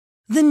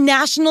The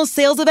national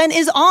sales event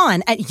is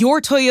on at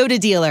your Toyota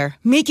dealer,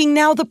 making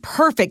now the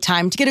perfect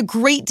time to get a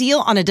great deal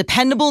on a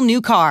dependable new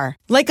car.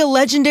 Like a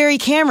legendary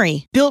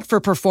Camry, built for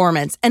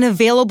performance and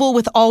available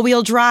with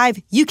all-wheel drive,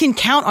 you can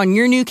count on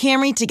your new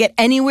Camry to get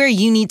anywhere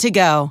you need to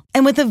go.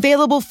 And with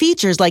available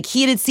features like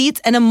heated seats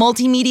and a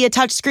multimedia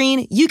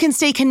touchscreen, you can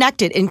stay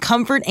connected in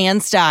comfort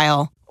and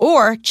style.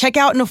 Or check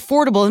out an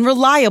affordable and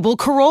reliable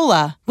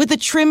Corolla with a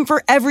trim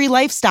for every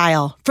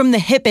lifestyle, from the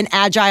hip and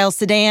agile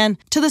sedan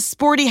to the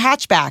sporty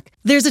hatchback.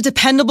 There's a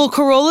dependable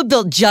Corolla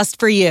built just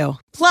for you.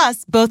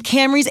 Plus, both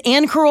Camrys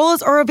and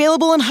Corollas are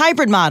available in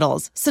hybrid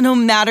models, so no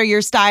matter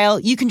your style,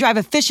 you can drive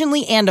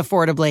efficiently and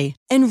affordably.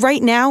 And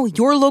right now,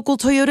 your local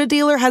Toyota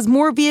dealer has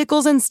more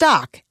vehicles in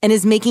stock and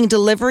is making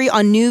delivery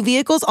on new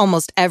vehicles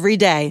almost every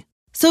day.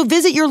 So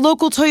visit your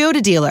local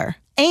Toyota dealer.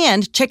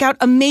 And check out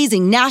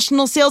amazing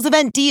national sales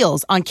event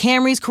deals on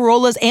Camrys,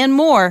 Corollas, and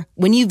more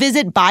when you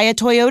visit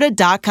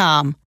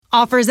buyatoyota.com.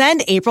 Offers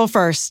end April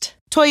 1st.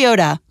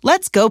 Toyota,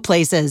 let's go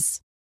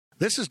places.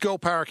 This is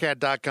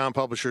GoPowerCat.com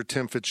publisher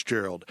Tim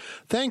Fitzgerald.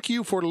 Thank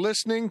you for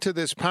listening to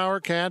this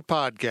PowerCat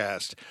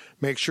podcast.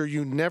 Make sure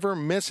you never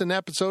miss an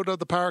episode of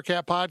the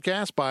PowerCat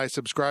podcast by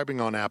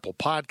subscribing on Apple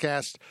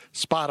Podcasts,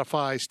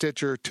 Spotify,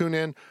 Stitcher,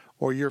 TuneIn,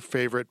 or your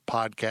favorite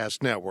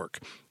podcast network.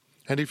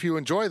 And if you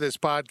enjoy this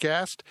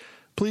podcast,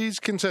 please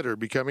consider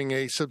becoming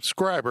a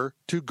subscriber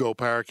to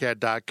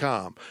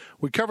GoPowerCat.com.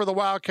 We cover the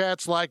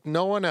Wildcats like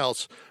no one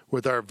else,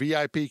 with our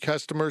VIP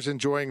customers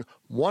enjoying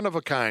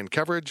one-of-a-kind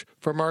coverage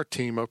from our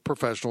team of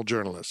professional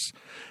journalists.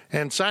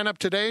 And sign up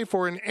today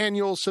for an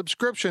annual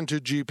subscription to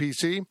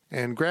GPC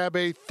and grab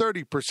a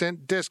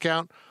 30%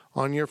 discount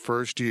on your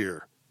first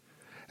year.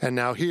 And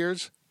now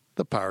here's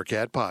the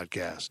PowerCat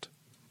Podcast.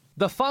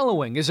 The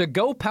following is a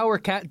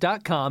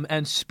GoPowerCat.com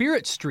and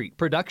Spirit Street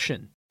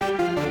production.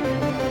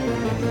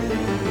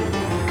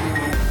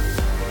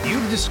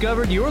 You've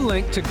discovered your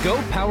link to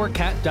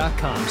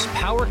GoPowerCat.com's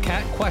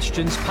PowerCat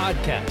Questions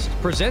podcast,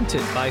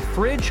 presented by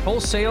Fridge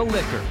Wholesale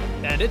Liquor,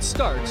 and it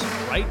starts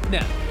right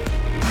now.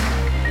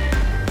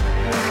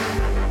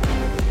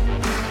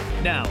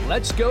 Now,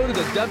 let's go to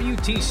the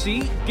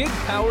WTC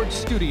Gig-Powered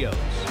Studios.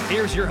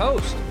 Here's your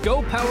host,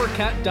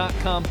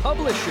 GoPowerCat.com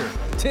publisher,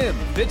 Tim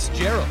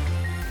Fitzgerald.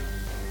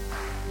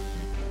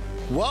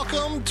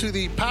 Welcome to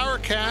the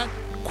PowerCat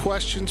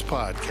Questions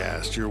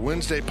Podcast, your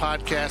Wednesday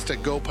podcast at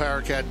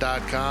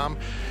GoPowerCat.com,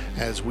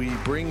 as we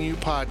bring you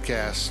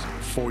podcasts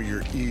for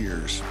your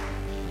ears.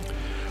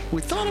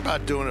 We thought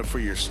about doing it for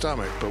your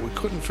stomach, but we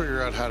couldn't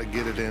figure out how to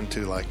get it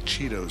into like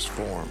Cheetos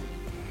form.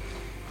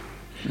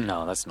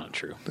 No, that's not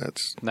true.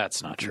 That's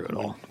not true at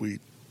all. We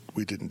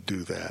didn't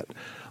do that.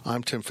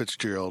 I'm Tim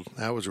Fitzgerald.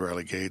 That was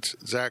Riley Gates.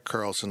 Zach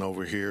Carlson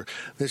over here.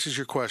 This is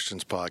your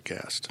Questions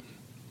Podcast.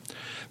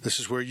 This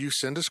is where you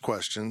send us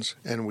questions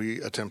and we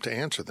attempt to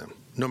answer them,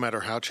 no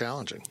matter how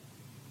challenging.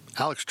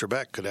 Alex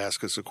Trebek could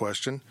ask us a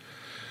question.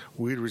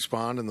 We'd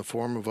respond in the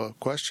form of a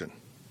question.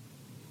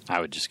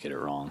 I would just get it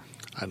wrong.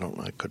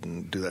 I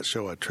couldn't do that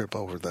show. I'd trip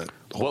over that.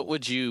 What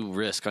would you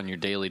risk on your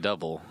daily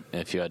double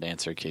if you had to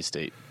answer a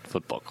K-State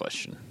football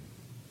question?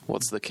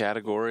 What's the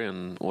category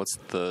and what's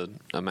the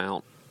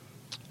amount?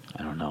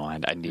 I don't know. I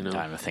need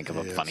time to think of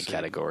a funny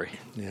category.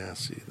 Yeah,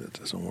 see, that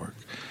doesn't work.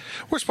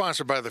 We're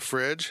sponsored by The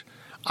Fridge.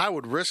 I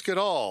would risk it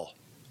all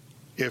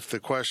if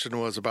the question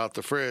was about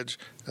the fridge,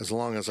 as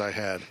long as I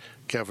had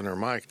Kevin or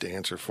Mike to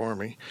answer for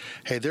me.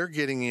 Hey, they're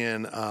getting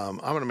in. I'm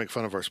going to make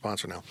fun of our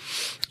sponsor now.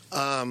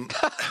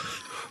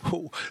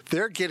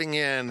 They're getting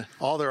in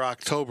all their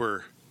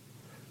October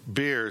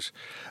beers.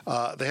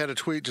 They had a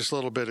tweet just a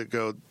little bit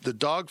ago. The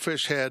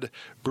Dogfish Head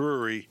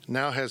Brewery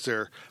now has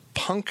their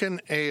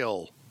Pumpkin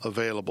Ale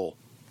available.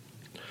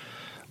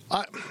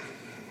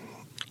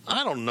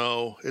 I don't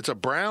know. It's a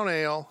brown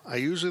ale. I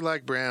usually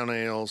like brown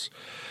ales,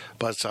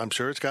 but I'm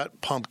sure it's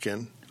got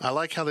pumpkin. I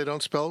like how they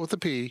don't spell it with a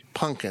P,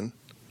 pumpkin.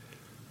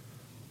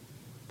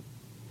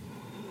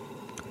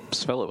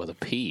 Spell it with a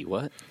P.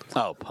 What?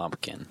 Oh,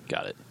 pumpkin.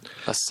 Got it.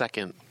 A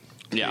second.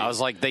 Yeah, I was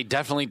like, they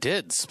definitely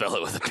did spell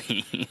it with a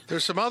P.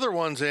 There's some other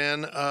ones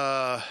in.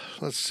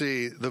 Let's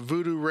see. The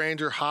Voodoo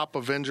Ranger Hop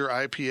Avenger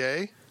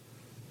IPA.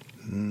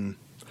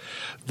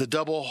 The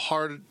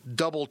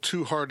Double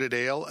Two-Hearted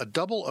Ale, a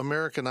double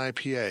American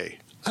IPA.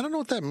 I don't know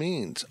what that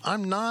means.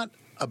 I'm not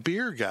a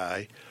beer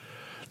guy.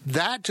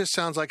 That just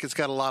sounds like it's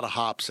got a lot of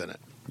hops in it.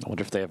 I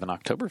wonder if they have an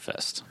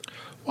Oktoberfest.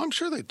 Well, I'm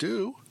sure they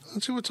do.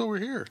 Let's see what's over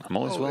here. I'm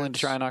always willing to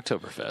try an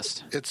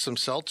Oktoberfest. It's some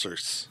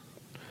seltzers.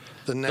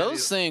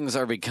 Those things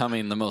are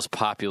becoming the most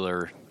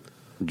popular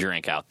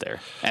drink out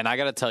there. And I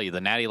got to tell you,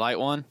 the Natty Light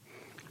one,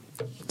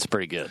 it's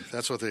pretty good.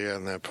 That's what they had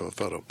in that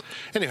photo.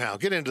 Anyhow,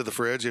 get into the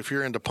fridge. If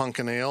you're into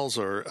pumpkin ales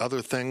or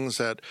other things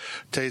that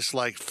taste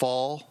like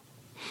fall,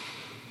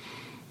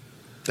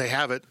 they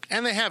have it.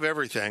 And they have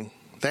everything.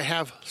 They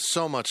have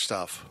so much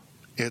stuff.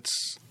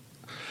 It's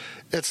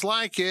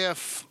like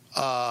if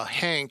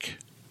Hank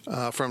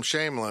from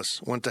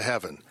Shameless went to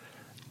heaven.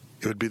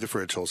 It would be the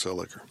Fridge Wholesale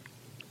Liquor.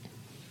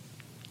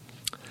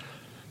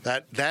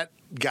 That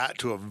got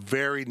to a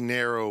very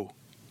narrow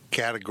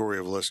category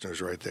of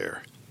listeners right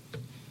there.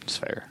 It's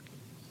fair.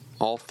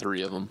 All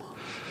three of them.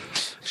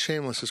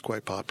 Shameless is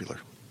quite popular.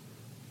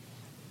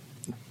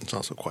 It's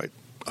also quite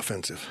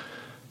offensive.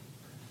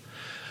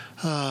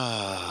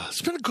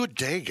 It's been a good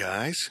day,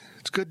 guys.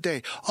 It's a good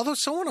day. Although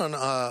someone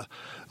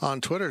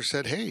on Twitter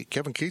said, hey,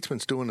 Kevin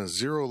Keatsman's doing a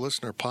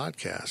 0-listener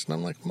podcast. And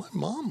I'm like, my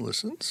mom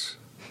listens.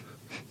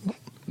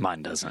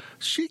 Mine doesn't.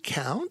 She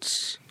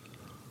counts.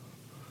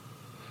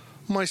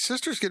 My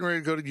sister's getting ready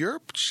to go to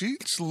Europe. She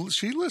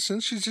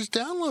listens. She's just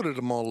downloaded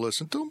them all to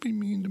listen. Don't be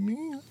mean to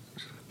me.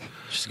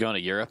 She's going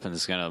to Europe and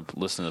is going to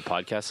listen to the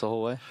podcast the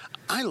whole way?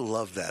 I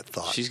love that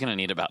thought. She's going to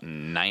need about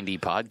 90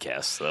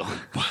 podcasts, though.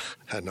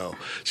 I know.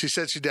 She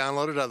said she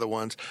downloaded other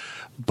ones.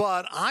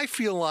 But I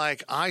feel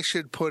like I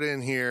should put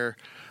in here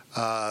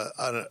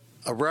a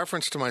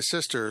reference to my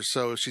sister.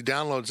 So if she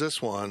downloads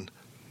this one,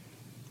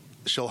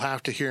 she'll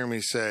have to hear me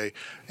say,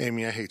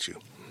 Amy, I hate you.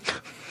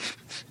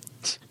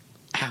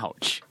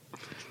 Ouch.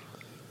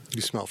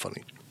 You smell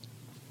funny.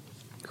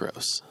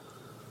 Gross.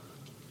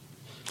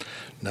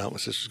 No, my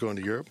sister's going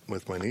to Europe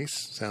with my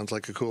niece. Sounds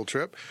like a cool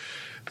trip.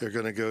 They're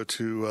going to go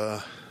to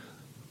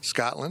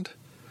Scotland,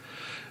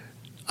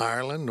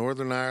 Ireland,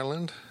 Northern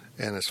Ireland,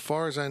 and as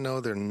far as I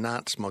know, they're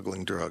not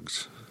smuggling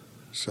drugs.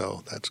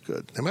 So that's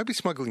good. They might be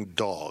smuggling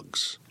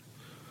dogs.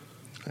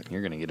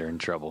 You're going to get her in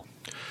trouble.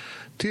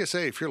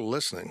 TSA, if you're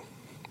listening,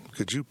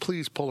 could you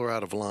please pull her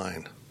out of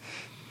line?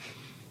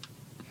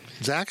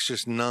 Zach's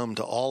just numb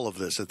to all of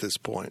this at this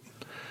point.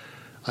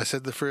 I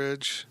said the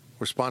fridge.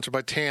 We're sponsored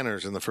by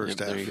Tanner's in the first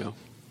half. There you go.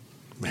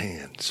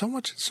 Man, so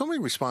many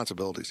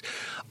responsibilities.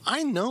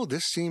 I know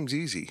this seems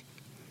easy,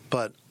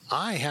 but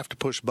I have to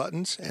push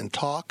buttons and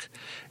talk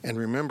and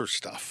remember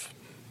stuff.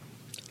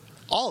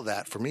 All of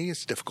that, for me,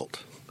 is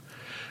difficult.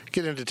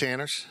 Get into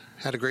Tanner's.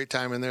 Had a great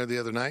time in there the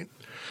other night.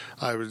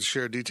 I would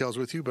share details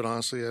with you, but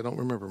honestly, I don't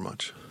remember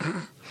much.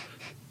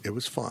 It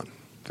was fun.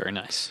 Very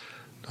nice.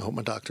 I hope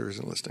my doctor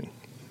isn't listening.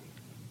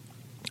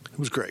 It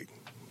was great.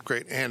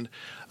 Great. And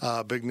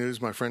big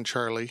news, my friend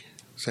Charlie,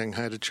 saying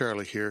hi to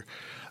Charlie here.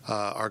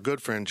 Our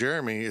good friend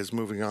Jeremy is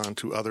moving on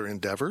to other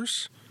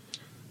endeavors.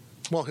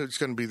 Well, he's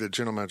going to be the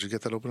general manager.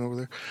 Get that open over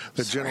there?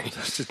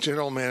 The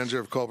general manager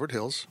of Colbert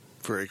Hills.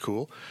 Very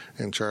cool.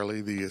 And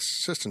Charlie, the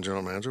assistant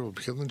general manager, will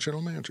become the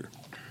general manager.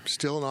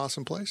 Still an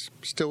awesome place.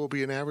 Still will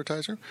be an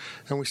advertiser.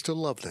 And we still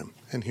love them.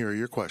 And here are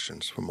your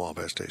questions from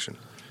Wabash Station.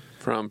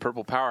 From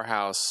Purple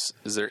Powerhouse,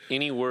 is there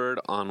any word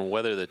on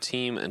whether the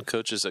team and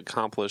coaches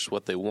accomplished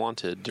what they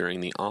wanted during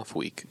the off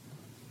week?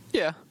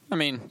 Yeah. I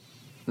mean,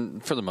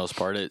 for the most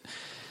part,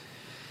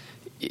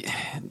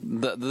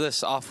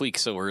 this off week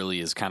so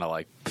early is kind of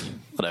like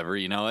whatever,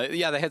 you know.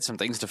 Yeah, they had some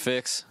things to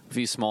fix, a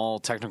few small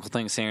technical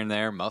things here and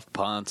there, muffed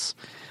punts,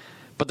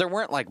 but there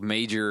weren't like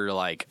major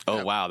like,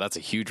 oh wow, that's a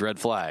huge red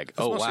flag.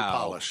 Oh wow,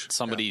 polish.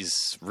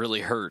 Somebody's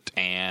really hurt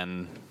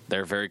and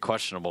they're very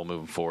questionable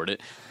moving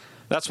forward.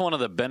 That's one of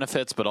the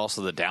benefits, but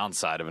also the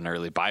downside of an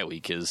early bye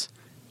week is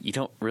you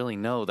don't really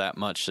know that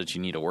much that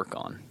you need to work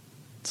on.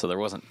 So there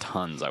wasn't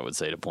tons, I would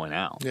say, to point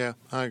out. Yeah,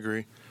 I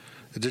agree.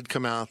 It did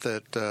come out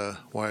that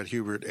Wyatt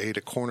Hubert ate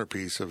a corner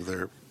piece of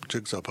their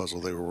jigsaw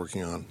puzzle they were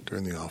working on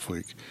during the off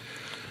week.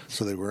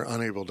 So they were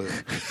unable to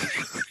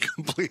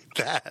complete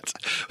that.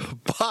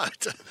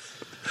 But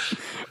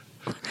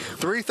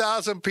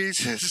 3,000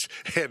 pieces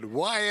and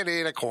Wyatt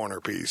ate a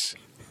corner piece.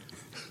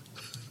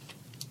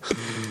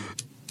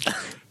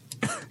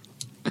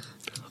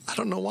 I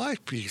don't know why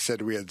he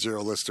said we had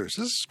 0 listeners.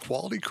 This is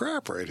quality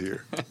crap right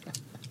here.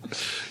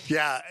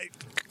 Yeah,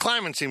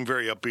 Kleiman seemed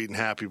very upbeat and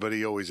happy, but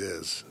he always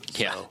is.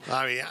 Yeah. So,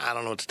 I mean, I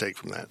don't know what to take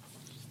from that.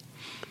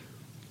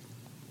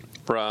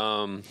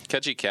 From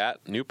Catchy Cat,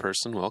 new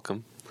person,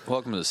 welcome.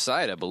 Welcome to the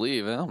site, I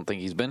believe. I don't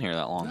think he's been here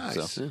that long.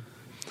 Nice. So.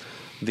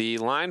 The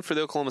line for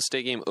the Oklahoma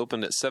State game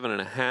opened at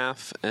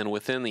 7.5, and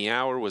within the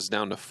hour was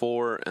down to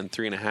 4 and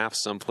 3.5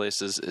 some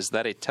places. Is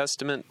that a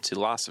testament to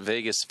Las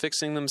Vegas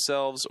fixing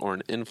themselves or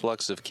an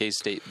influx of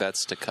K-State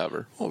bets to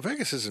cover? Well,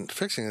 Vegas isn't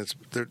fixing it.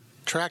 They're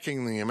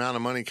tracking the amount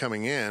of money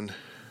coming in.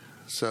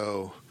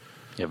 So,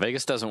 Yeah,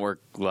 Vegas doesn't work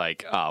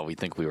like, we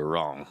think we were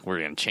wrong. We're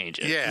going to change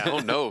it. yeah. Oh,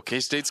 no,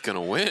 K-State's going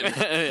to win.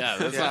 Yeah,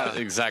 that's not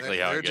exactly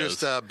how it goes.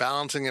 They're just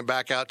balancing it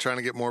back out, trying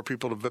to get more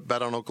people to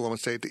bet on Oklahoma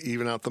State to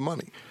even out the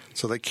money.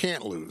 So they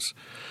can't lose.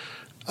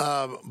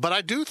 But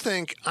I do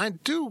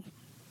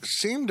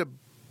seem to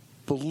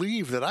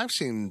believe that I've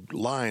seen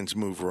lines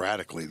move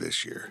radically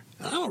this year.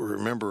 I don't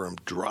remember them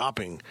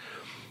dropping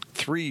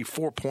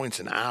 3-4 points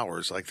in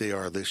hours like they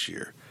are this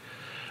year.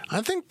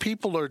 I think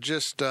people are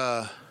just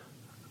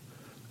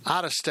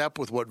out of step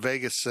with what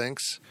Vegas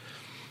thinks.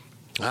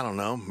 I don't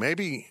know.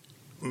 Maybe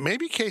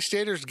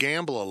K-Staters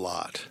gamble a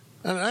lot.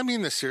 And I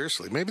mean this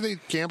seriously. Maybe they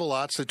gamble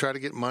lots to try to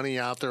get money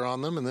out there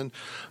on them and then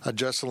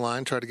adjust the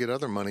line, try to get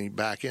other money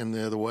back in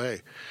the other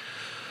way.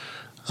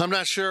 I'm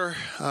not sure.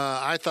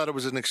 I thought it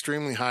was an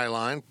extremely high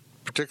line,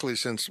 particularly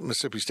since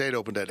Mississippi State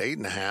opened at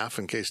 8.5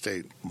 and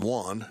K-State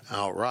won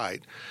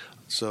outright.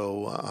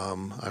 So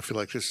I feel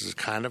like this is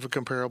kind of a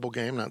comparable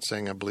game. Not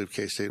saying I believe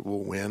K-State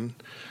will win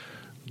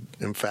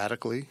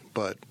emphatically,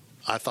 but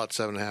I thought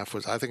 7.5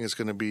 was. I think it's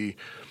going to be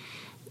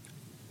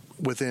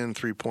within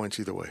 3 points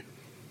either way.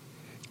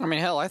 I mean,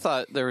 hell, I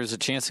thought there was a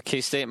chance that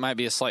K-State might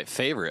be a slight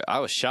favorite. I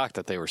was shocked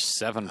that they were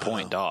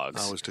 7-point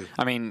dogs. I was too.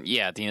 I mean,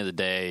 yeah, at the end of the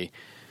day,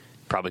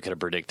 probably could have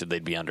predicted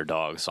they'd be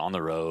underdogs on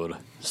the road.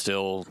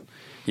 Still,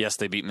 yes,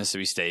 they beat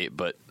Mississippi State,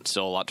 but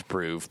still a lot to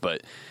prove.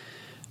 But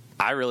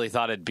I really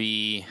thought it'd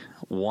be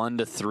 1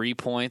 to 3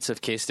 points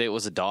if K-State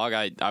was a dog.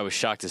 I was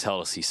shocked as hell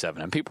to see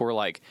 7. And people were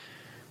like,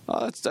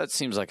 oh, that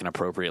seems like an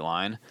appropriate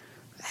line.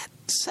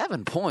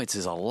 7 points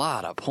is a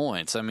lot of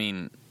points. I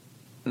mean,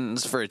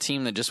 it's for a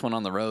team that just went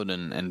on the road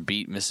and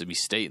beat Mississippi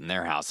State in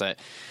their house. I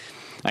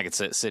could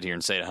sit here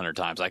and say it 100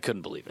 times. I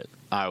couldn't believe it.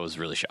 I was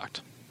really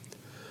shocked.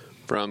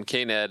 From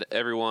KNED,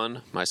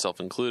 everyone,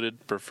 myself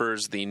included,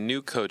 prefers the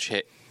new Coach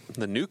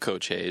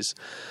Hayes,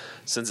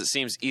 since it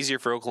seems easier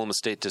for Oklahoma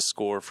State to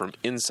score from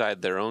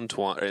inside their own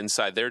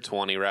inside their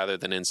 20 rather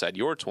than inside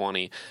your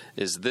 20.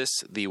 Is this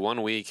the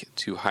 1 week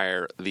to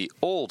hire the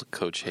old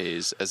Coach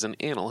Hayes as an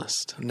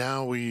analyst?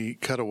 Now we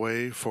cut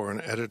away for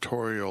an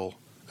editorial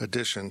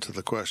addition to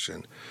the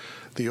question.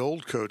 The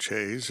old Coach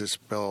Hayes is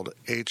spelled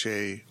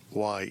Hayes.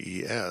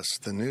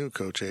 The new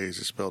Coach Hayes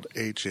is spelled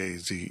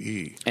Haze.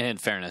 And in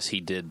fairness, he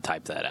did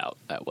type that out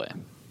that way.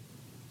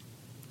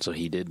 So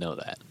he did know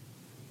that.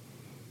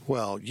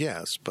 Well,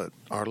 yes, but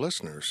our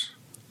listeners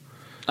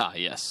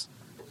yes.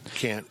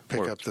 can't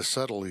pick up the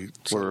subtly.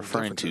 We're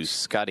referring to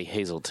Scotty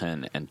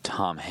Hazelton and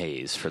Tom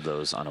Hayes, for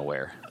those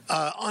unaware.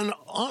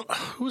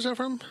 Who's that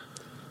from?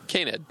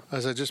 KNED.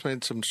 As I just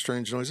made some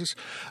strange noises.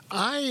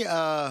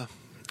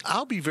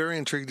 I'll be very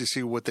intrigued to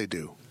see what they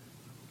do.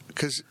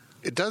 Because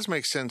it does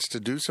make sense to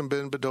do some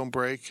bend but don't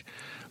break,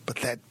 but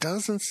that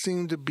doesn't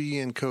seem to be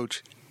in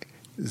Coach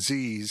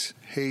Hayes'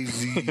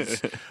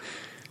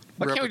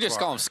 Why can't we just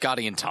call him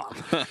Scotty and Tom?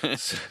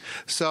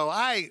 So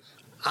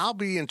I'll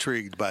be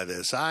intrigued by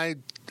this. I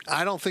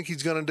don't think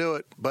he's going to do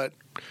it, but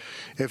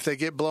if they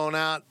get blown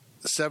out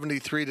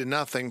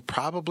 73-0,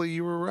 probably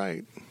you were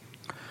right.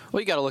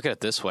 Well, you got to look at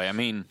it this way. I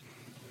mean,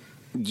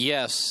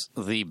 yes,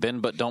 the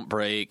bend but don't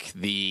break,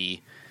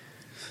 the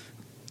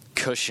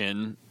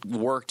cushion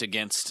worked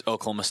against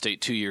Oklahoma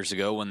State 2 years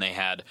ago when they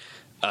had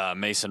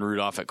Mason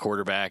Rudolph at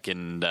quarterback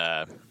and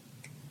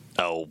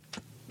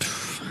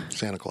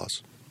Santa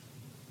Claus.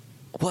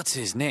 What's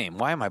his name?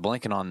 Why am I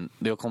blanking on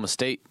the Oklahoma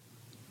State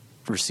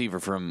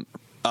receiver from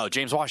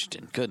James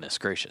Washington? Goodness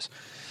gracious.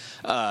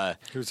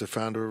 He was the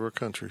founder of our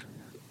country.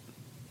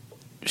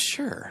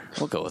 Sure,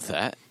 we'll go with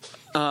that.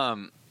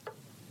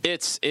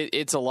 It's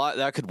a lot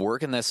that could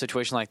work in that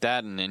situation like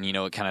that, and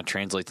it kind of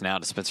translates now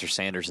to Spencer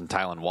Sanders and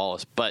Tylan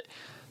Wallace. But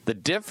the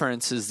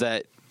difference is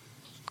that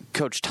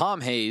Coach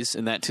Tom Hayes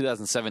in that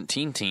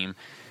 2017 team,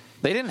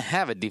 they didn't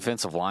have a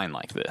defensive line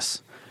like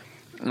this,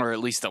 or at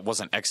least that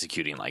wasn't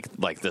executing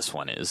like this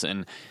one is,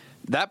 and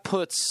that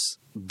puts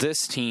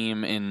this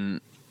team in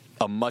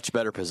a much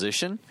better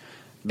position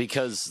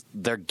because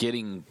they're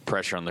getting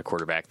pressure on the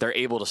quarterback. They're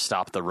able to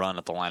stop the run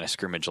at the line of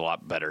scrimmage a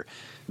lot better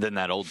than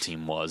that old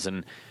team was,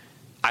 and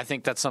I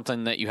think that's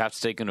something that you have to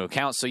take into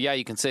account. So, yeah,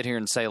 you can sit here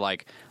and say,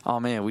 like, oh,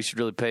 man, we should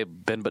really play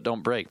bend but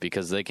don't break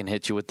because they can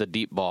hit you with the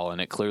deep ball, and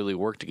it clearly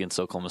worked against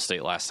Oklahoma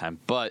State last time.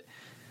 But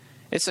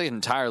it's an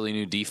entirely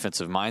new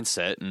defensive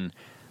mindset, and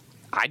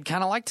I'd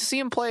kind of like to see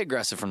them play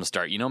aggressive from the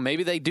start.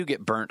 Maybe they do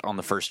get burnt on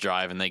the first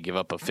drive and they give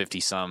up a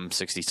 50-some,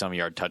 60-some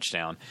yard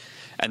touchdown,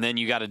 and then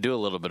you got to do a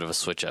little bit of a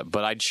switch-up.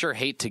 But I'd sure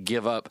hate to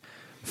give up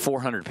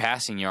 400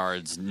 passing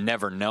yards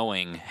never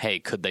knowing, hey,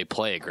 could they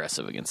play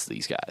aggressive against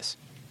these guys?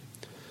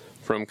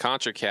 From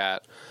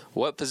ContraCat,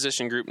 what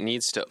position group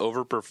needs to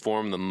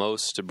overperform the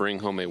most to bring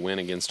home a win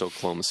against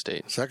Oklahoma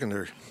State?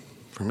 Secondary.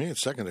 For me,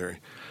 it's secondary.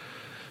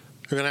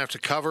 They're going to have to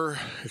cover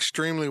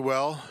extremely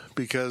well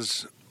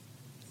because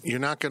you're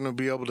not going to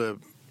be able to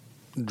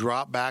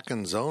drop back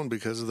in zone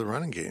because of the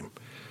running game.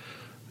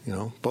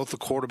 Both the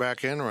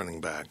quarterback and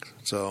running back.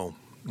 So,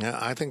 yeah,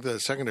 I think the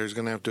secondary is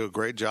going to have to do a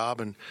great job,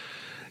 and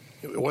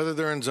whether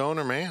they're in zone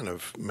or man,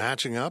 of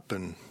matching up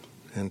and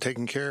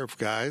taking care of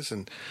guys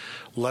and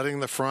letting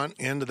the front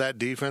end of that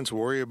defense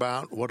worry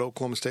about what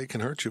Oklahoma State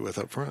can hurt you with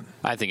up front.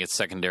 I think it's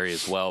secondary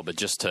as well, but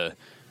just to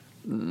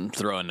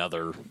throw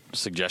another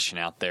suggestion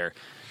out there,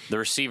 the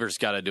receivers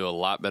got to do a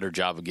lot better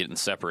job of getting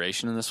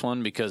separation in this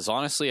one because,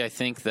 honestly, I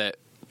think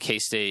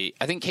K-State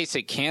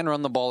can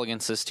run the ball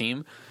against this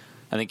team.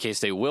 I think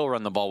K-State will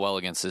run the ball well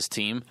against this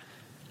team.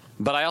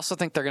 But I also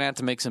think they're going to have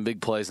to make some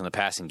big plays in the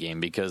passing game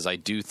because I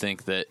do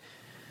think that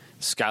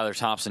Skylar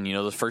Thompson,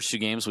 the first 2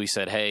 games we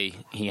said, hey,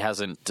 he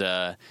hasn't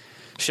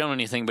shown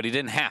anything, but he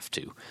didn't have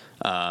to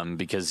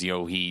because,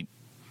 the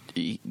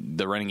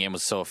running game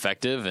was so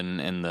effective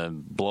and the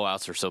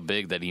blowouts are so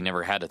big that he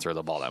never had to throw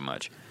the ball that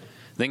much.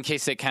 Then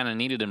K-State kind of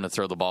needed him to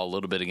throw the ball a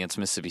little bit against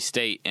Mississippi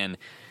State, and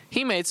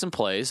he made some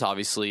plays.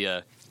 Obviously,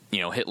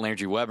 hit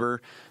Landry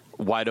Weber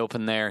wide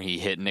open there. He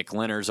hit Nick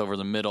Lenners over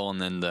the middle,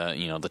 and then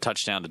the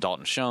touchdown to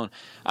Dalton Schoen.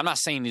 I'm not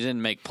saying he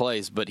didn't make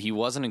plays, but he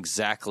wasn't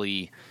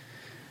exactly.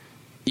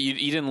 You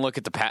didn't look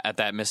at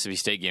that Mississippi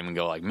State game and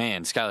go like,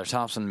 man, Skylar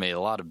Thompson made a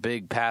lot of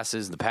big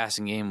passes. The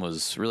passing game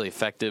was really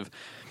effective.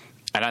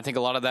 And I think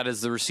a lot of that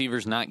is the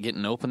receivers not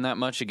getting open that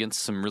much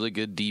against some really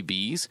good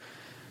DBs.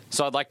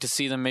 So I'd like to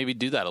see them maybe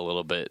do that a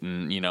little bit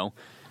and,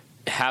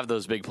 have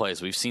those big plays.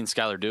 We've seen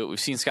Skyler do it. We've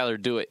seen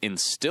Skyler do it in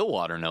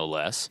Stillwater, no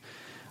less,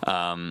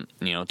 2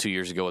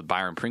 years ago with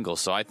Byron Pringle.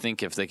 So I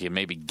think if they could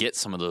maybe get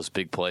some of those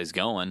big plays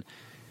going,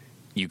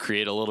 you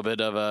create a little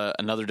bit of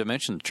another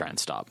dimension to try and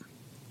stop.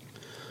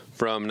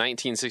 From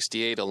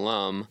 1968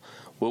 alum,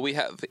 will we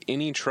have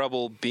any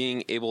trouble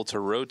being able to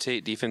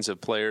rotate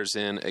defensive players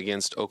in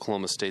against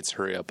Oklahoma State's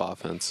hurry-up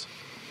offense?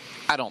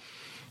 I don't.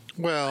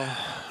 Well,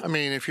 I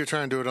mean, if you're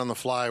trying to do it on the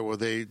fly where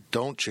they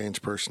don't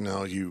change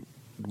personnel, you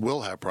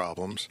will have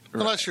problems,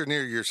 unless you're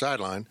near your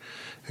sideline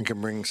and can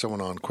bring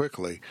someone on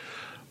quickly.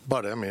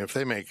 But, I mean, if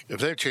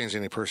they change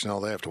any personnel,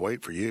 they have to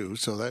wait for you.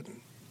 So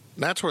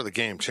that's where the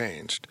game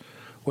changed.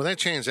 When they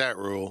changed that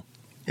rule,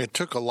 it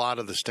took a lot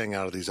of the sting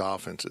out of these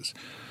offenses.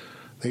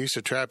 They used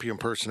to trap you in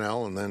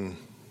personnel, and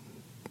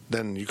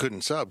then you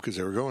couldn't sub because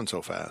they were going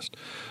so fast.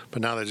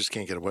 But now they just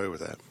can't get away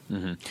with that.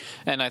 Mm-hmm.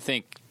 And I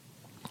think,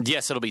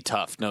 yes, it'll be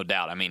tough, no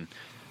doubt. I mean,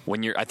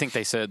 I think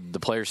they said the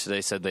players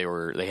today said they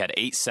had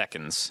 8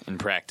 seconds in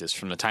practice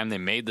from the time they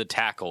made the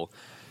tackle.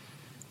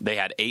 They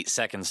had 8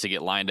 seconds to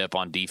get lined up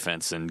on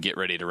defense and get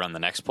ready to run the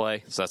next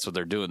play. So that's what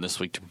they're doing this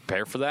week to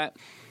prepare for that.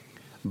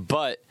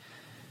 But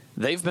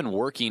they've been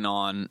working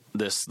on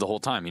this the whole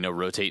time,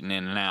 rotating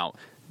in and out,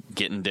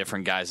 getting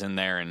different guys in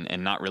there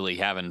and not really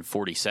having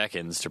 40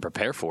 seconds to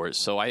prepare for it.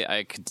 So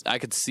I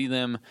could see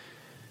them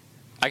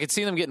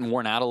getting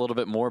worn out a little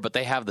bit more, but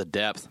they have the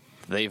depth.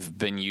 They've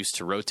been used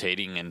to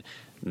rotating, and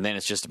then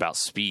it's just about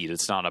speed.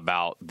 It's not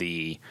about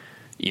the,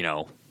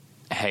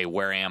 hey,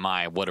 where am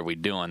I? What are we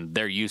doing?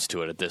 They're used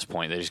to it at this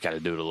point. They just got to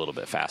do it a little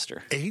bit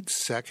faster. 8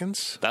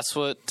 seconds? That's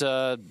what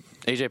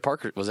A.J.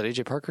 Parker – was it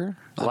A.J. Parker?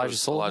 Elijah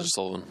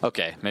Sullivan?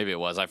 Okay, maybe it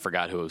was. I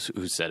forgot who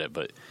said it,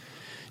 but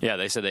yeah,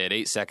 they said they had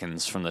 8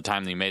 seconds from the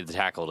time they made the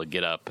tackle to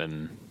get up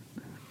and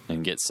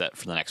get set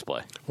for the next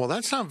play. Well,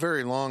 that's not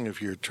very long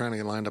if you're trying to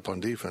get lined up on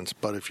defense,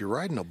 but if you're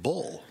riding a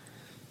bull,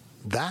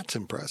 that's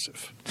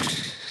impressive.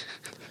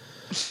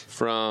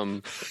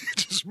 From It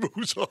just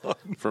moves on.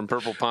 From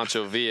Purple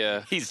Poncho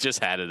Villa, He's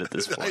just had it at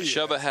this point.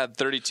 Chuba had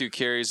 32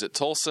 carries at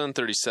Tulsa and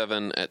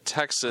 37 at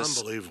Texas.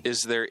 Unbelievable.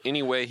 Is there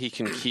any way he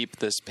can keep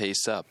this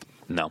pace up?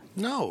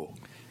 No.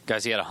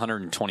 Guys, he had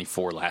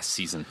 124 last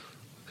season.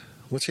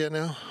 What's he at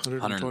now?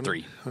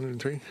 103.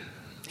 103?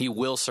 He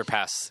will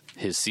surpass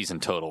his season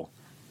total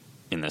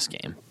in this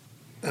game.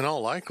 In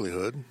all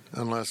likelihood,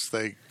 unless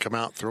they come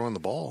out throwing the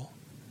ball.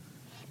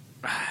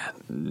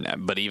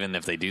 But even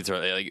if they do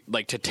throw,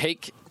 like to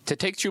take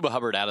Chuba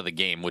Hubbard out of the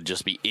game would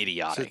just be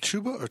idiotic. Is it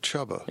Chuba or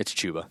Chubba? It's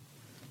Chuba.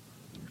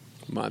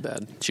 My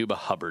bad. Chuba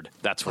Hubbard.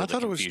 That's where I the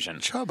thought confusion.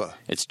 It was Chubba.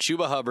 It's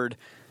Chuba Hubbard.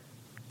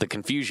 The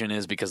confusion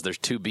is because there's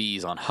 2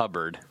 B's on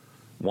Hubbard,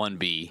 1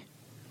 B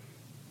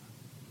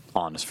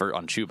on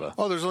Chuba.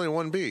 Oh, there's only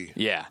 1 B.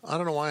 Yeah. I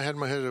don't know why I had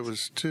in my head it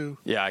was 2.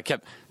 Yeah,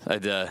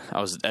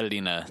 I was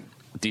editing a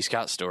D.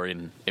 Scott story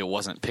and it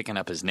wasn't picking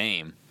up his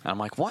name. And I'm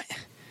like, what?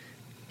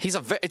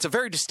 It's a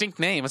very distinct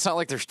name. It's not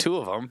like there's 2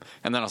 of them.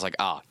 And then I was like,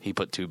 he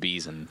put 2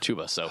 B's in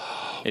Chuba, so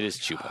it is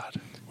Chuba. God.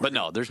 But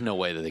no, there's no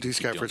way that they can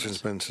keep doing this. Scott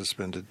Fritzen's been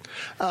suspended.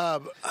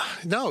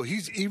 No,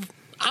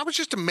 I was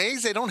just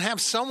amazed they don't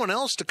have someone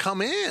else to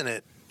come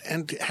in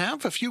and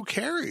have a few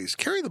carries.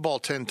 Carry the ball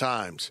 10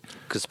 times.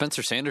 Because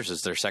Spencer Sanders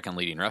is their second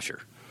leading rusher.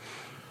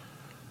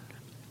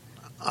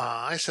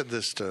 I said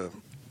this to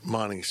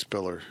Monty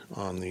Spiller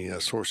on the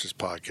Sources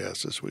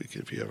podcast this week.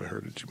 If you haven't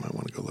heard it, you might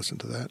want to go listen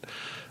to that.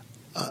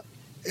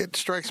 It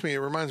strikes me, it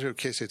reminds me of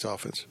K-State's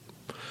offense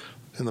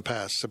in the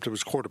past, except it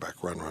was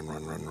quarterback, run.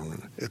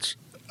 It's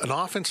an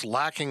offense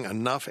lacking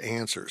enough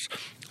answers,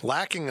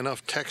 lacking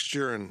enough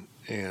texture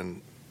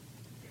and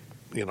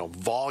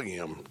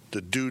volume to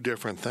do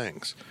different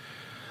things.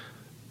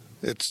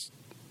 It's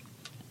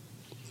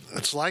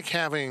like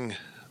having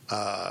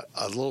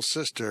a little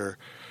sister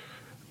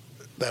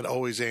that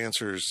always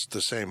answers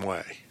the same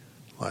way,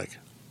 like,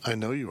 I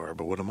know you are,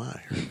 but what am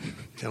I?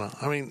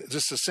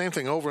 Just the same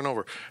thing over and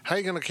over. How are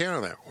you going to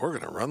counter that? We're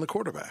going to run the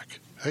quarterback.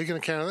 How are you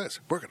going to counter this?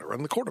 We're going to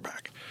run the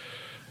quarterback.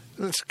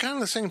 And it's kind of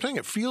the same thing.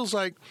 It feels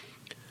like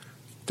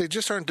they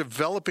just aren't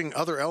developing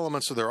other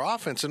elements of their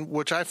offense, and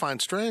which I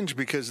find strange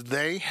because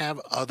they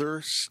have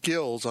other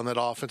skills on that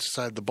offensive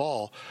side of the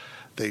ball.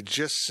 They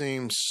just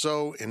seem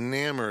so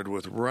enamored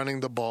with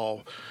running the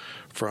ball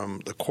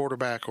from the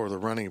quarterback or the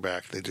running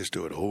back. They just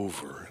do it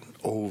over and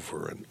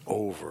over and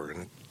over,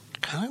 and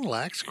kind of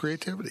lacks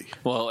creativity.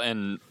 Well,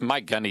 and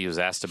Mike Gundy was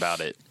asked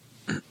about it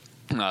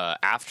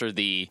after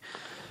the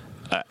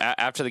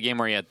game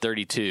where he had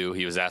 32.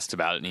 He was asked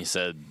about it, and he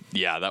said,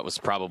 "Yeah, that's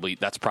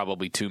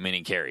probably too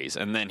many carries."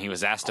 And then he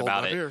was asked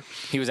about it. Here.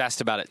 He was asked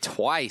about it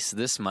twice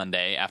this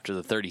Monday after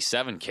the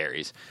 37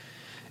 carries,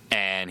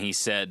 and he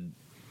said,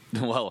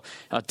 "Well,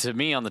 to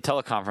me on the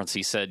teleconference,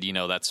 he said,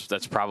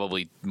 that's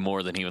probably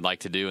more than he would like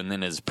to do." And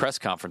then his press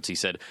conference, he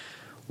said,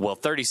 well,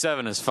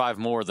 37 is 5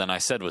 more than I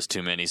said was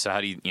too many. So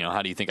how do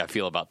you think I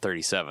feel about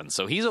 37?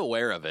 So he's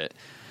aware of it.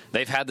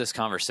 They've had this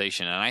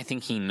conversation, and I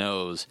think he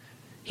knows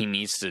he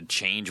needs to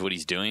change what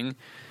he's doing.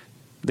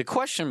 The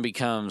question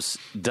becomes,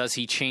 does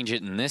he change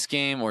it in this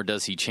game or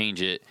does he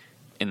change it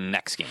in the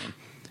next game?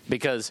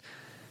 Because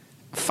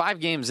 5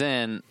 games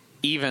in,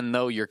 even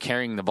though you're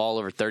carrying the ball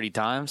over 30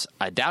 times,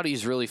 I doubt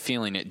he's really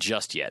feeling it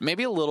just yet.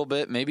 Maybe a little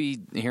bit, maybe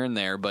here and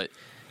there, but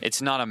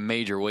it's not a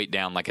major weight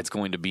down like it's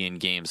going to be in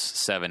games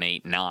 7,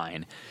 8,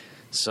 9.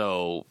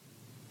 So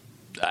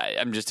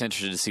I'm just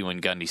interested to see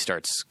when Gundy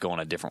starts going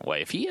a different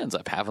way. If he ends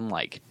up having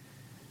like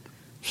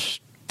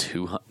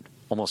 200,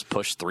 almost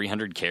push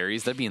 300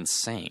 carries, that'd be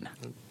insane.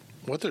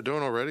 What they're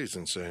doing already is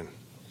insane.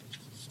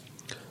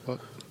 Well,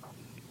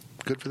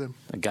 good for them.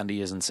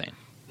 Gundy is insane.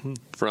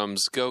 From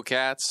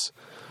ScoCats,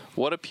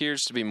 what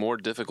appears to be more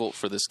difficult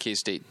for this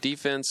K-State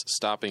defense,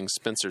 stopping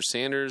Spencer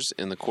Sanders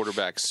in the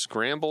quarterback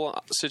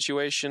scramble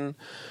situation,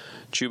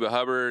 Chuba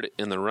Hubbard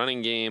in the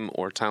running game,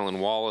 or Tylan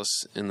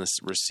Wallace in the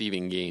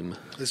receiving game?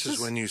 This is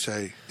when you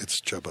say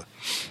it's Chuba.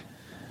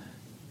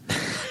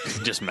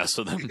 Just mess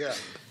with him. Yeah.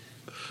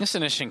 It's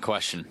an interesting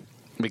question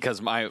because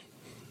I'm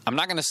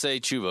not going to say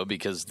Chuba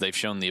because they've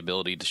shown the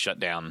ability to shut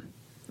down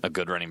a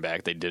good running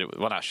back. They did it,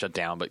 well, not shut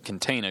down, but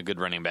contain a good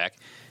running back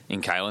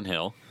in Kylan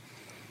Hill.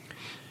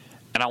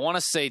 And I want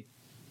to say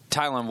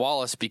Tylan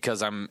Wallace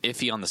because I'm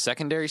iffy on the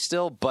secondary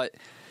still, but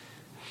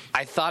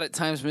I thought at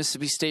times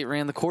Mississippi State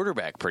ran the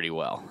quarterback pretty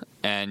well.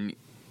 And,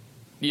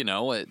 you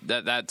know,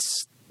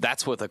 that's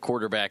with a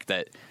quarterback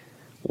that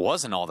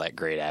wasn't all that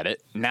great at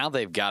it. Now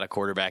they've got a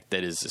quarterback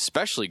that is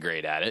especially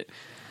great at it.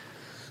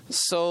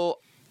 So,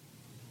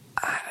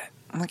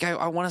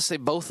 I want to say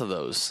both of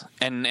those.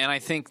 And I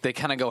think they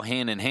kind of go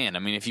hand in hand. I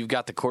mean, if you've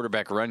got the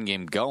quarterback run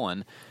game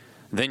going,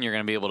 then you're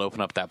going to be able to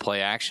open up that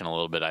play action a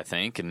little bit, I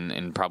think,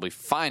 and probably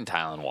find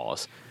Tylan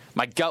Wallace.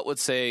 My gut would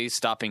say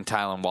stopping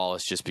Tylan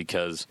Wallace just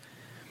because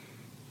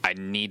I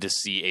need to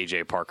see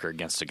A.J. Parker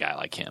against a guy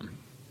like him.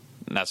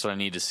 And that's what I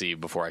need to see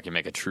before I can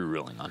make a true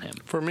ruling on him.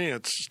 For me,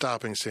 it's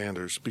stopping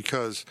Sanders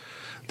because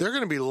they're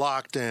going to be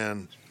locked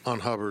in on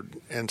Hubbard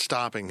and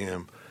stopping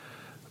him.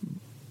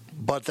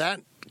 But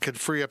that could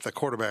free up the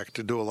quarterback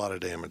to do a lot of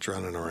damage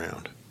running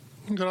around.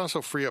 It could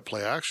also free up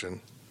play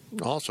action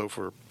also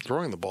for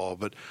throwing the ball.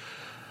 But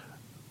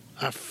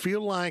I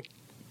feel like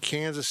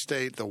Kansas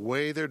State, the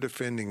way they're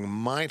defending,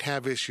 might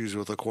have issues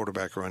with the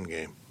quarterback run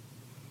game.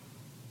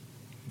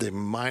 They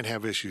might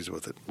have issues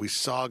with it. We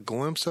saw a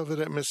glimpse of it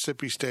at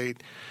Mississippi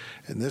State,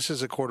 and this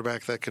is a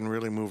quarterback that can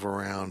really move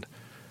around.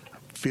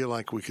 I feel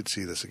like we could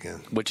see this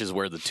again. Which is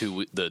where the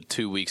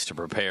 2 weeks to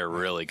prepare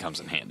really comes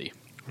in handy.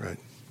 Right.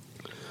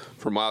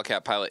 From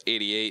Wildcat Pilot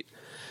 88,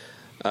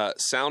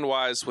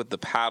 sound-wise with the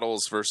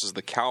paddles versus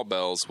the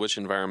cowbells, which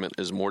environment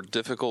is more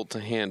difficult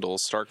to handle,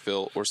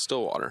 Starkville or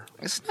Stillwater?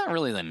 It's not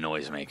really the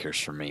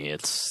noisemakers for me.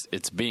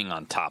 It's being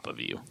on top of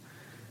you.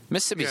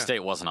 Mississippi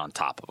State wasn't on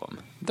top of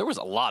them. There was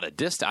a lot of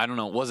distance. I don't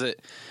know. Was it?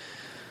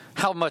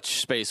 How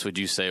much space would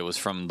you say was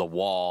from the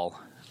wall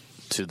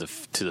to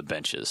the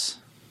benches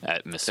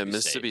at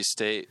Mississippi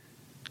State?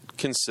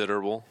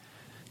 Considerable.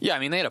 Yeah, I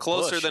mean they had a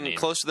closer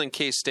push, than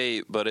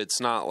K-State, but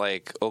it's not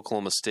like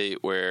Oklahoma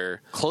State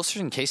where closer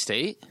than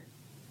K-State.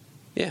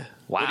 Yeah.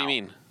 Wow. What do you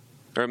mean?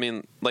 Or I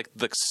mean, like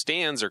the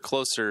stands are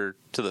closer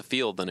to the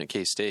field than at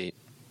K-State.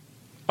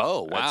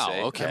 Oh wow.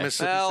 Okay. At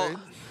Mississippi State?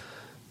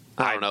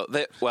 I don't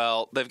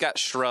know. They've got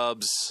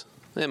shrubs.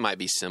 It might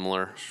be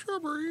similar.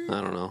 Shrubbery. I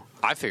don't know.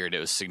 I figured it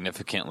was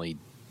significantly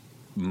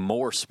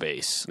more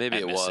space. Maybe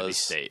at it Mississippi was.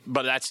 State,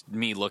 but that's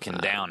me looking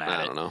down at it.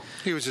 I don't know.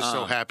 He was just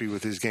so happy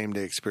with his game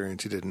day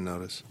experience, he didn't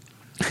notice.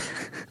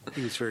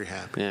 He was very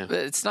happy. Yeah.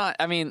 It's not.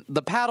 I mean,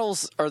 the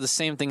paddles are the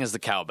same thing as the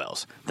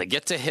cowbells. They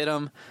get to hit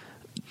them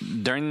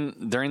during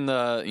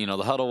the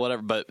the huddle,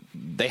 whatever. But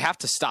they have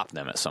to stop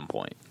them at some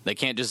point. They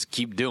can't just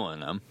keep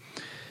doing them.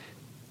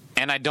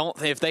 And I don't.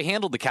 If they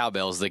handled the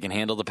cowbells, they can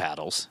handle the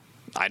paddles.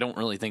 I don't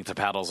really think the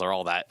paddles are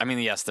all that. I mean,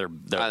 yes, they're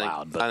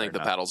loud. But I think the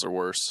paddles are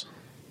worse.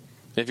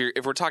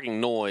 If we're talking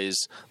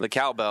noise, the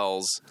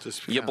cowbells,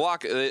 you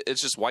block.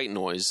 It's just white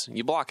noise.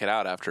 You block it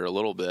out after a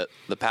little bit.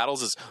 The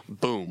paddles is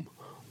boom,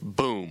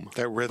 boom.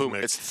 That rhythmic.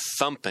 Boom. It's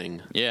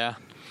thumping. Yeah,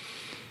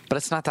 but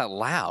it's not that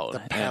loud.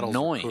 The and paddles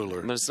annoying. are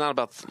cooler. But it's not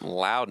about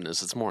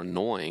loudness. It's more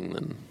annoying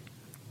than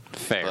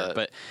fair.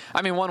 But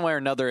I mean, one way or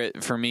another,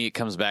 for me, it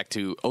comes back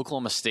to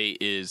Oklahoma State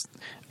is.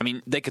 I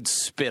mean, they could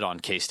spit on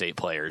K-State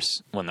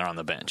players when they're on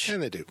the bench,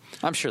 And they do.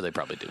 I'm sure they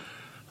probably do.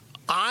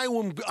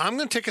 I'm going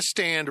to take a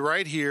stand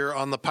right here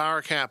on the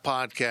Power Cat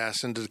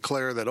podcast and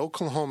declare that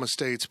Oklahoma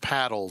State's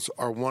paddles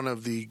are one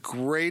of the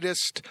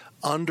greatest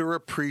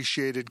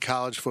underappreciated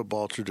college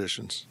football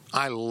traditions.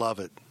 I love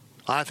it.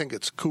 I think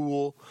it's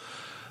cool.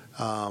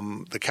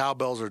 The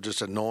cowbells are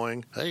just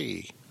annoying.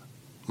 Hey,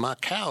 my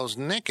cow's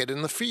naked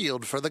in the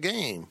field for the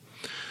game.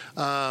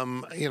 I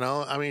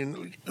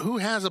mean, who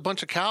has a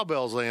bunch of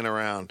cowbells laying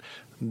around?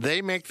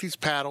 They make these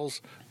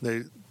paddles.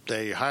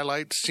 They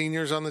highlight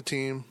seniors on the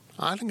team.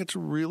 I think it's a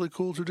really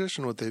cool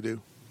tradition what they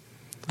do.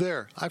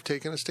 There, I've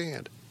taken a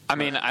stand. I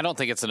mean, I don't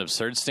think it's an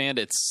absurd stand.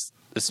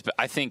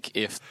 I think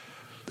if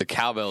the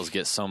cowbells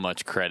get so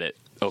much credit,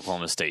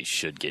 Oklahoma State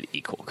should get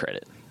equal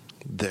credit.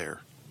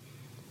 There.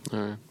 All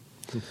right.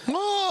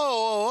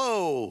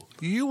 Whoa.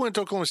 You went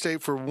to Oklahoma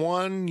State for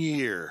 1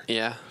 year.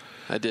 Yeah,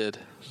 I did.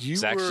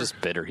 Zach's just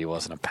bitter he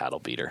wasn't a paddle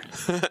beater.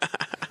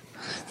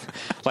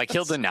 Like,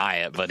 he'll deny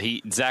it, but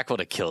Zach would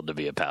have killed to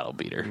be a paddle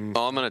beater.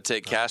 Oh, I'm going to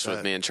take cash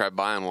with me and try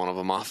buying one of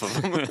them off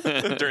of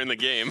them during the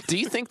game. Do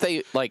you think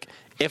they, like,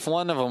 if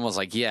one of them was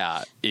like,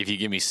 yeah, if you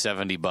give me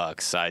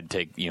 $70, I'd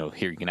take, here,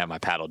 you can have my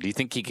paddle. Do you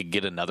think he could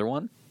get another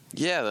one?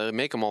 Yeah, they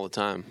make them all the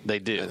time. They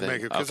do.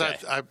 Because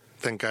I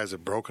think guys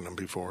have broken them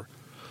before.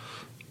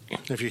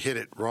 If you hit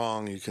it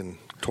wrong, you can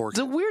torque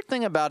The it. weird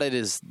thing about it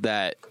is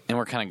that, and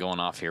we're kind of going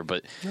off here,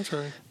 but That's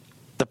right.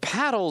 the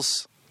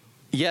paddles,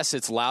 yes,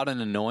 it's loud and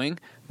annoying,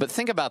 but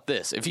think about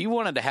this. If you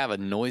wanted to have a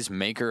noise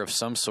maker of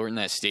some sort in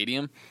that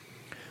stadium,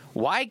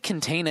 why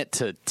contain it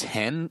to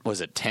 10? Was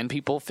it 10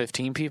 people,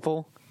 15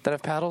 people that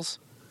have paddles?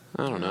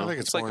 I don't know. I think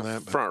it's like more a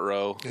than that, front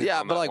row. Yeah,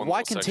 on but that like, one why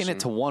little contain section. it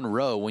to one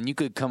row when you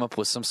could come up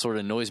with some sort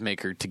of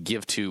noisemaker to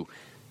give to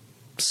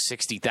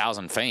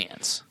 60,000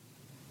 fans?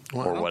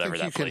 Well, Or whatever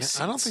that place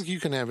I don't seats. think you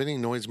can have any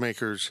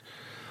noisemakers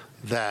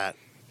that,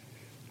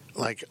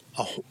 like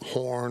a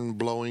horn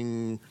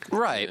blowing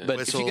Right, but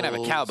if you can have a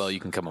Whistles. cowbell,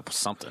 you can come up with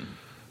something.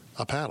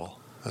 a paddle.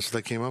 That's what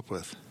they came up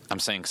with. I'm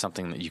saying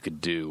something that you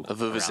could do A around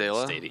the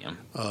vuvuzela? stadium.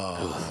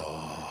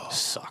 Oh,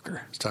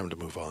 soccer. It's time to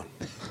move on.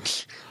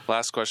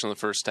 Last question of the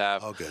first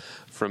half. Oh, good.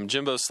 From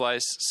Jimbo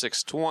Slice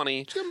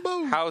 620.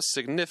 Jimbo. How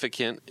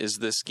significant is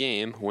this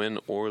game, win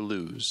or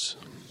lose?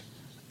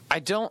 I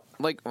don't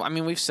like. I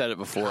mean, we've said it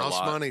before. House a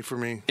lot. money for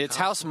me. It's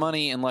house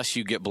money unless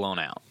you get blown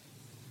out.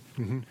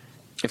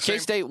 If Same-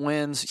 K-State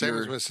wins, Same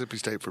you're as Mississippi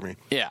State for me.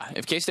 yeah.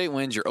 If K-State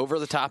wins, you're over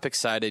the top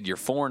excited. You're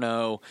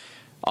 4-0,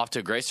 off to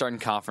a great start in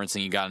conference,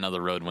 and you got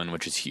another road win,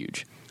 which is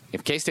huge.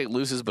 If K-State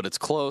loses, but it's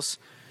close,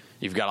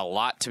 you've got a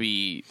lot to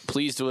be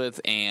pleased with.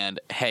 And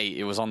hey,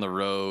 it was on the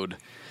road.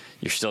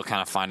 You're still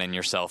kind of finding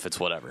yourself. It's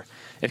whatever.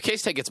 If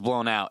K-State gets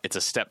blown out, it's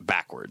a step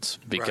backwards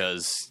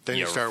because Then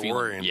you you're start feeling-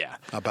 worrying Yeah.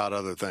 about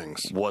other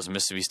things. Was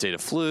Mississippi State a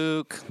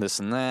fluke? This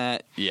and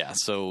that. Yeah.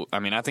 So, I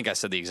mean, I think I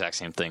said the exact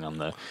same thing on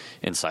the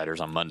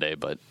Insiders on Monday,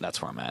 but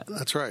that's where I'm at.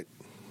 That's right.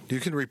 You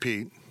can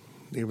repeat,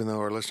 even though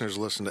our listeners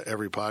listen to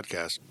every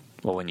podcast.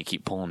 Well, when you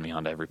keep pulling me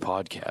onto every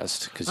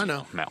podcast, because I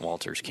know. Matt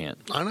Walters can't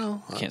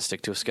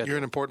stick to a schedule. You're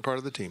an important part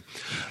of the team.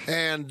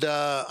 And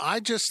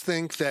I just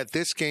think that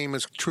this game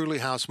is truly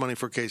house money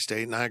for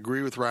K-State, and I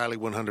agree with Riley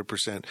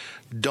 100%.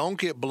 Don't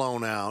get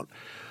blown out.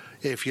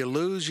 If you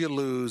lose, you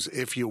lose.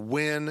 If you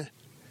win,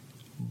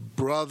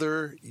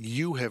 brother,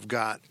 you have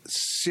got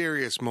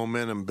serious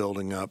momentum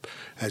building up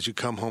as you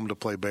come home to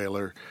play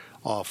Baylor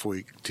off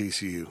week,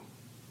 TCU.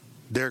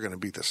 They're going to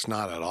beat the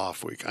snot out of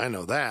off week. I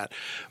know that.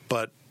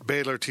 But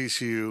Baylor,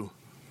 TCU,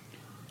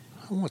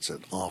 what's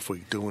an off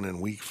week doing in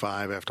week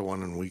 5 after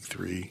one in week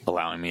 3?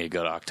 Allowing me to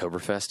go to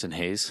Oktoberfest in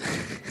Hayes.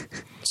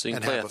 So you can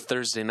And play have a a-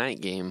 Thursday night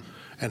game.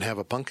 And have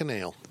a pumpkin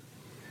ale.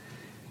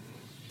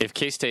 If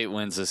K-State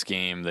wins this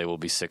game, they will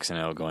be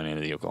 6-0 going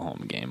into the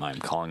Oklahoma game. I'm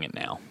calling it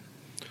now.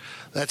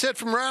 That's it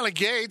from Riley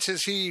Gates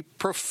as he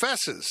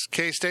professes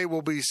K-State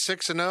will be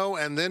 6-0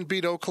 and then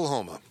beat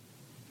Oklahoma.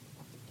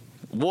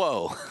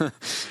 Whoa.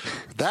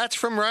 That's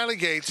from Riley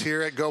Gates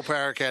here at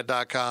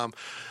GoPowerCat.com.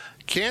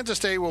 Kansas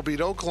State will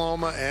beat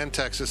Oklahoma and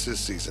Texas this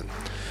season.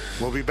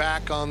 We'll be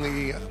back on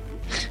the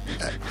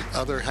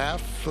other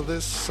half of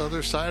this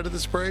other side of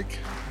this break.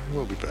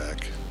 We'll be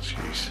back.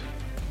 Jeez.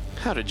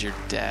 How did your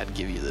dad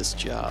give you this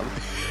job?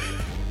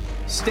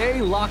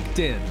 Stay locked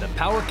in. The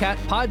Power Cat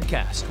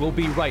Podcast will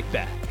be right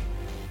back.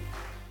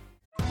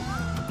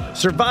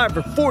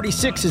 Survivor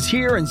 46 is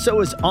here, and so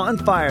is On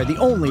Fire, the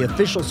only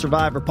official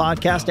Survivor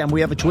podcast, and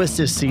we have a twist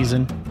this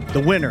season. The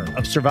winner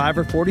of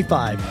Survivor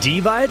 45, Dee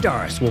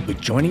Valladares, will be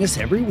joining us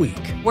every week.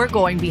 We're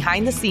going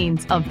behind the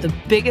scenes of the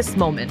biggest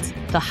moments,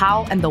 the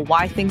how and the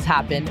why things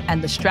happen,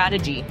 and the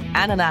strategy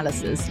and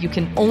analysis you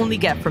can only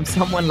get from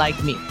someone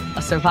like me,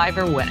 a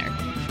Survivor winner.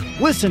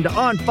 Listen to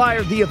On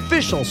Fire, the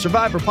official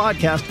Survivor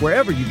podcast,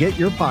 wherever you get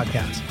your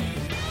podcasts.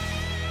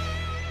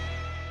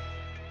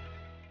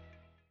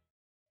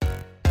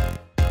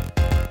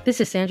 This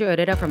is Sandra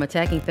Herrera from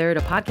Attacking Third,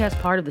 a podcast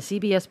part of the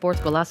CBS Sports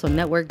Golazo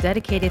Network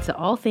dedicated to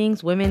all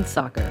things women's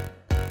soccer.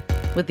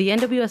 With the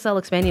NWSL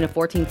expanding to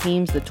 14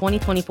 teams, the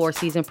 2024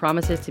 season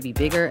promises to be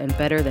bigger and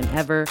better than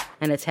ever,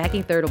 and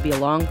Attacking Third will be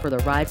along for the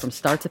ride from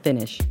start to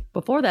finish.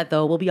 Before that,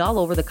 though, we'll be all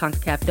over the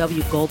CONCACAF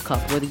W Gold Cup,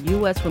 where the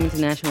U.S. women's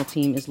national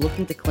team is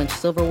looking to clinch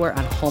silverware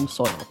on home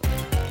soil.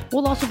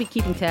 We'll also be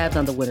keeping tabs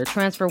on the winter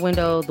transfer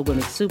window, the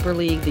Women's Super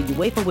League, the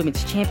UEFA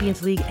Women's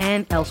Champions League,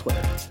 and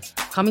elsewhere.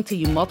 Coming to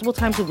you multiple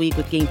times a week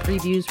with game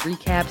previews,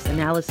 recaps,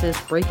 analysis,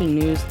 breaking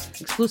news,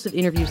 exclusive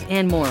interviews,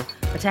 and more.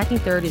 Attacking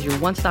Third is your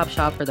one-stop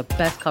shop for the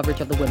best coverage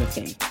of the women's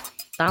game.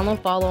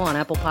 Download, follow on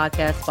Apple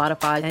Podcasts,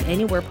 Spotify, and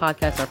anywhere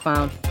podcasts are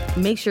found.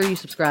 Make sure you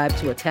subscribe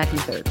to Attacking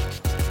Third.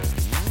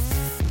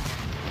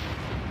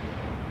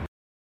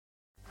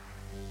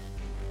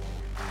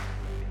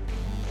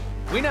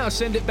 We now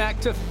send it back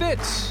to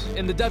Fitz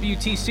in the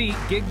WTC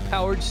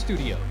gig-powered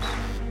studios.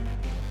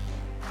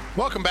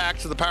 Welcome back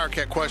to the Power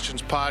Cat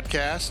Questions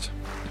podcast.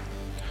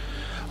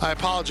 I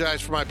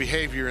apologize for my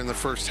behavior in the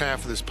first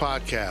half of this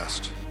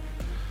podcast.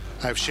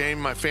 I have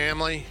shamed my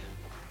family.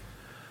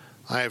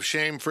 I have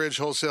shamed Fridge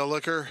Wholesale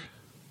Liquor.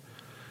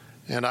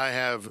 And I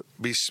have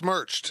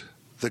besmirched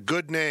the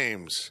good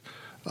names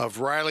of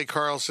Riley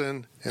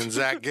Carlson and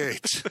Zach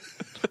Gates.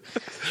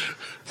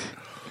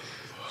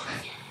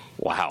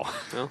 Wow.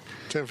 Well,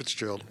 Tim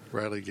Fitzgerald,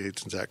 Riley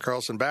Gates, and Zach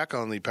Carlson back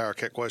on the Power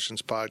Cat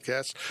Questions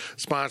podcast,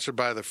 sponsored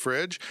by The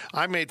Fridge.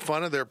 I made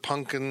fun of their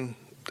pumpkin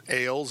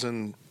ales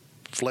and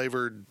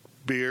flavored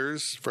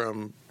beers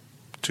from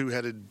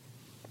two-headed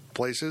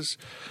places,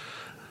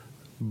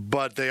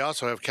 but they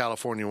also have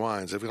California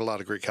wines. They've got a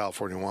lot of great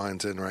California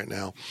wines in right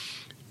now.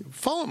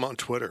 Follow them on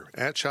Twitter,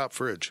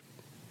 @ShopFridge.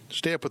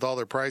 Stay up with all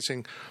their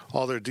pricing,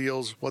 all their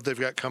deals, what they've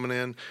got coming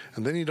in,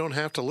 and then you don't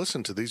have to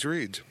listen to these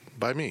reads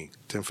by me,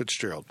 Tim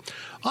Fitzgerald.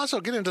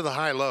 Also, get into the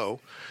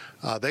high-low.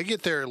 They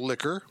get their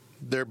liquor,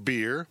 their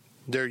beer,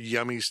 their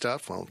yummy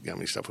stuff. Well,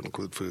 yummy stuff would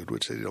include food,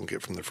 which they don't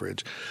get from the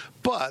fridge.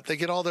 But they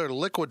get all their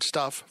liquid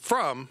stuff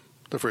from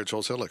the Fridge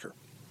Wholesale Liquor.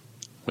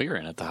 We were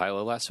in at the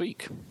High-Low last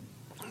week.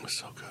 It was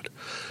so good.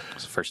 It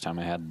was the first time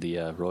I had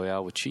the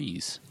Royale with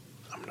cheese.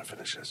 I'm going to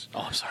finish this.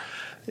 Oh, I'm sorry.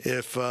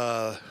 If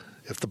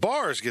the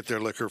bars get their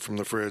liquor from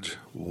the fridge,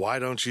 why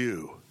don't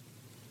you?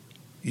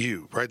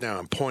 You, right now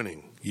I'm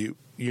pointing. You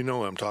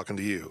know I'm talking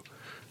to you.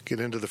 Get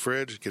into the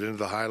fridge, get into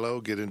the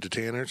high-low, get into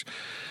Tanner's,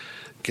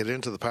 get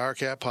into the Power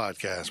Cat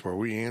podcast where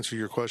we answer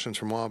your questions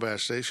from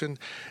Wabash Station,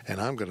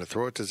 and I'm going to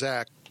throw it to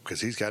Zach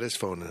because he's got his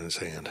phone in his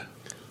hand.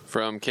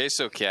 from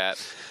Queso Cat.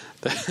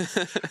 Good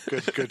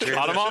transition.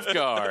 Caught him off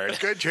guard.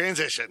 Good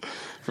transition.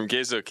 From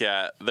Queso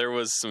Cat, there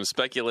was some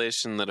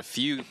speculation that a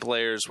few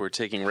players were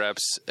taking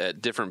reps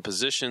at different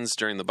positions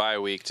during the bye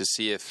week to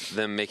see if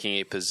them making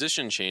a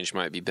position change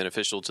might be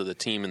beneficial to the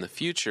team in the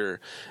future.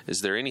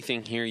 Is there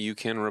anything here you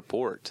can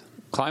report?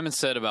 Kleiman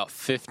said about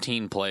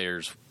 15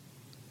 players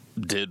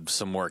did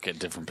some work at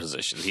different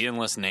positions. He didn't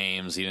list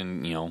names. He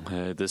didn't,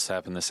 this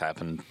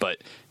happened. But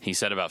he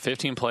said about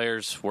 15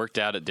 players worked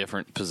out at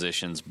different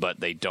positions, but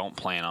they don't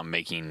plan on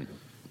making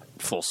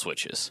full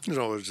switches. In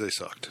other words, they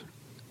sucked.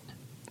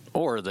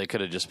 Or they could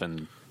have just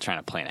been trying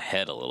to plan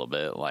ahead a little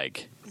bit,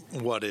 like...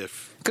 What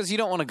if? Because you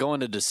don't want to go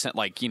into December,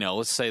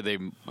 let's say they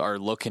are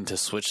looking to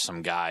switch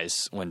some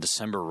guys when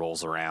December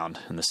rolls around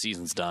and the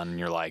season's done, and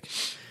you're like,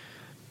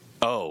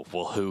 oh,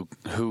 well,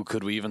 who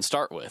could we even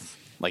start with?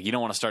 Like, you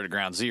don't want to start at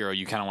ground zero.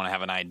 You kind of want to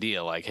have an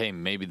idea, like, hey,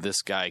 maybe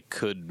this guy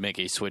could make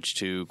a switch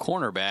to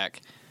cornerback,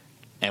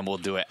 and we'll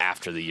do it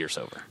after the year's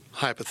over.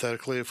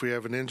 Hypothetically, if we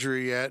have an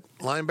injury at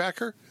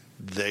linebacker,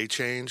 they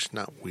change.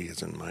 Not we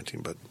as in my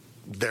team, but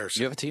theirs.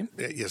 You have a team?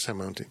 Yes, I have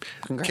my own team.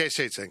 Congrats.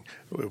 K-State's thing.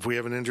 If we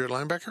have an injury at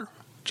linebacker,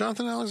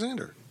 Jonathan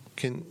Alexander,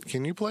 can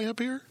you play up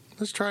here?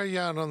 Let's try you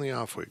out on the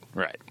off week.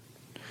 Right.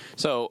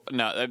 So,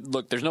 now,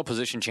 look, there's no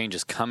position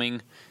changes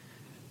coming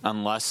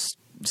unless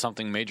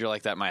something major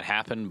like that might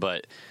happen,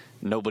 but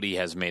nobody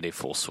has made a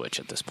full switch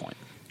at this point.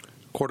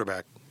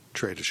 Quarterback,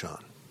 Trey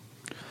Deshawn.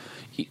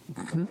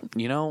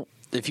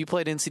 If you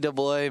played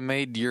NCAA,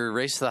 made your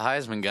race to the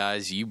Heisman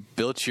guys, you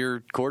built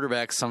your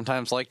quarterback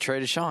sometimes like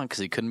Trey Deshawn because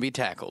he couldn't be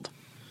tackled.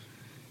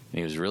 And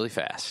he was really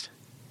fast.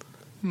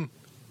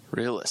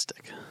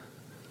 Realistic.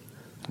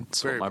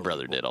 That's Very what my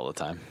brother did all the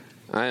time.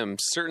 I am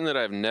certain that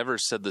I've never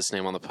said this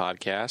name on the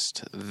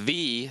podcast.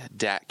 The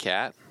Dat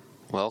Cat.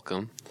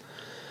 Welcome.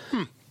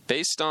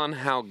 Based on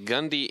how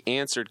Gundy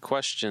answered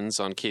questions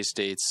on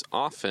K-State's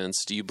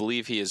offense, do you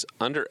believe he is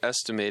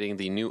underestimating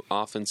the new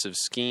offensive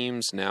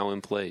schemes now in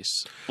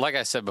place? Like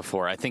I said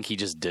before, I think he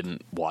just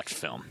didn't watch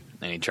film,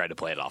 and he tried to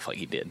play it off like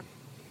he did.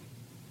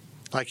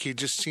 Like he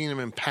just seen him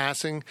in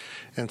passing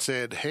and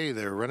said, hey,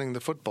 they're running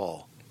the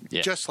football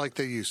just like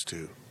they used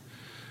to.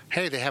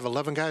 Hey, they have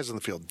 11 guys on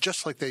the field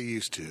just like they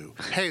used to.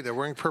 Hey, they're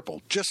wearing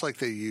purple just like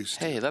they used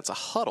to. Hey, that's a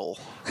huddle.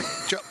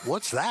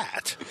 What's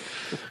that?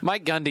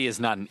 Mike Gundy is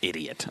not an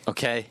idiot,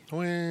 okay?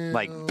 Well,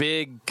 Like,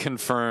 big,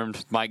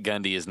 confirmed, Mike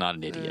Gundy is not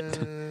an idiot.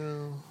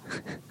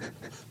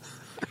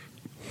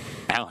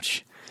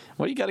 Ouch.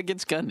 What do you got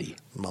against Gundy?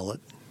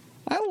 Mullet.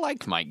 I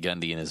like Mike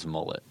Gundy and his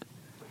mullet.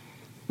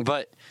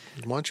 But,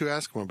 Why don't you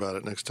ask him about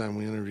it next time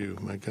we interview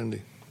Mike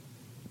Gundy?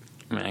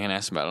 I mean, I can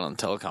ask him about it on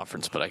the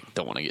teleconference, but I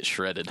don't want to get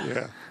shredded.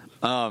 Yeah.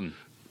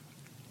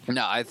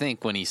 No, I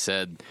think when he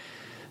said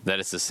that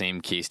it's the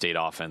same K-State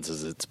offense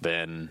as it's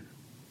been,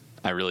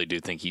 I really do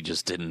think he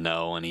just didn't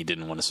know, and he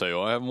didn't want to say,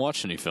 I haven't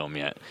watched any film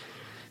yet.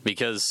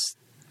 Because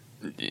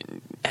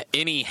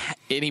any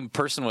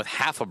person with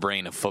half a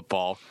brain of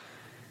football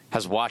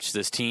has watched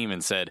this team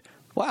and said,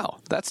 wow,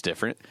 that's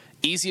different.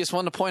 Easiest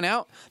one to point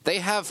out, they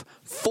have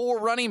 4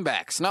 running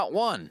backs, not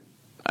 1.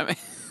 I mean,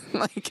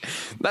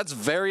 that's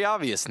very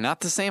obvious. Not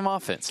the same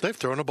offense. They've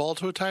thrown a ball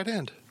to a tight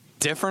end.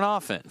 Different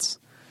offense.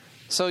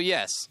 So,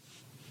 yes,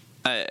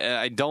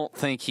 I don't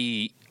think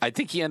I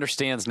think he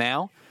understands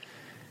now.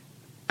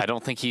 I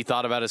don't think he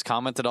thought about his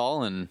comment at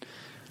all, and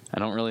I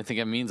don't really think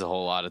it means a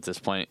whole lot at this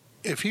point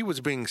if he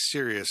was being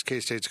serious,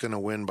 K-State's going to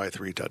win by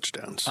 3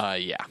 touchdowns.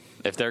 Yeah.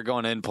 If they're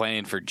going in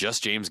playing for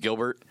just James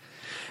Gilbert,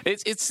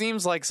 it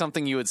seems like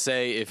something you would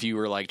say if you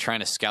were like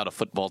trying to scout a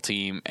football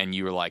team and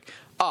you were like,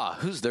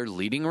 who's their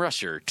leading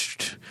rusher?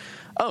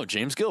 Oh,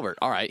 James Gilbert.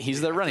 All right,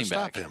 he's their running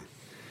back. Stop him.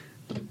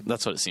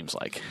 That's what it seems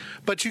like.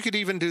 But you could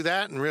even do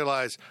that and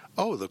realize,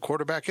 the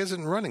quarterback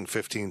isn't running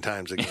 15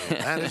 times a game.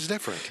 That is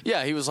different.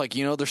 Yeah, he was like,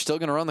 they're still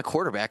going to run the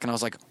quarterback. And I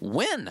was like,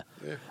 when?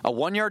 Yeah. A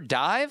 1-yard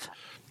dive?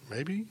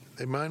 Maybe.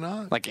 They might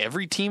not. Like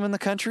every team in the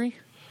country?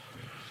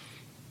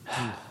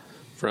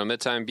 From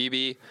Midtime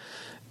BB,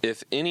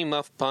 if any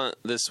muff punt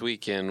this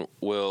weekend,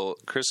 will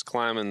Chris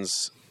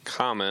Kleiman's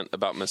comment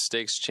about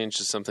mistakes change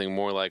to something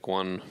more like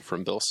one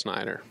from Bill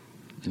Snyder?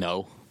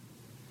 No.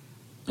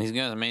 He's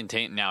going to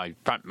maintain. Now, he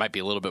might be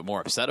a little bit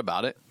more upset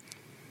about it.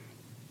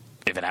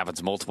 If it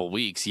happens multiple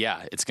weeks,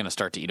 yeah, it's going to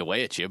start to eat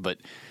away at you, but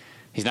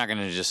he's not going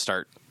to just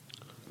start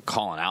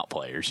calling out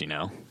players,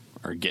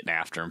 or getting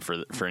after him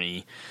for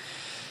any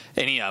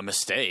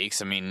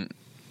mistakes. I mean,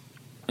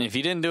 if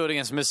he didn't do it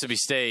against Mississippi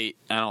State,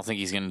 I don't think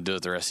he's going to do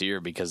it the rest of the year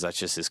because that's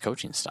just his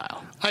coaching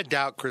style. I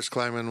doubt Chris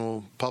Kleiman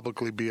will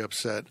publicly be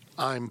upset.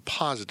 I'm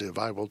positive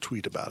I will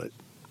tweet about it.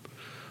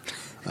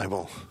 I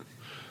will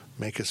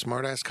make a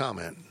smart-ass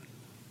comment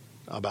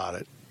about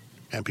it.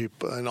 And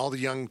people and all the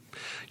young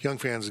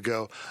fans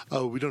go,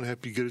 we don't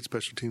have to be good at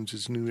special teams.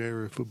 It's a new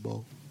era of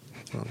football.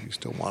 Well, you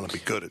still want to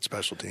be good at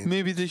special teams.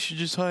 Maybe they should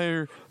just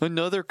hire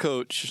another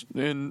coach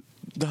and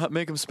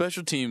make him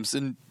special teams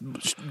and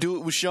do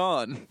it with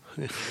Sean.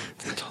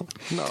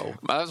 No.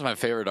 That was my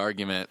favorite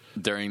argument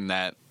during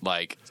that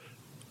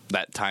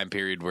time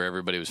period where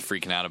everybody was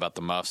freaking out about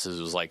the Muffs. It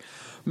was like,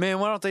 man,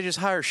 why don't they just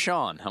hire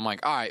Sean? I'm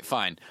like, all right,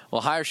 fine.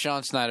 Well, hire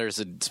Sean Snyder as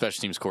a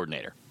special teams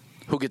coordinator.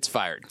 Who gets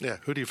fired? Yeah,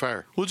 who do you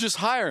fire? We'll just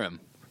hire him.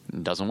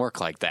 It doesn't work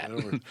like that.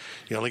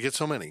 You only get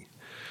so many.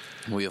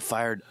 We have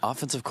fired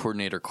offensive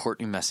coordinator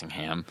Courtney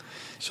Messingham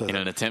in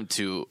an attempt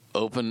to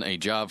open a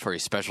job for a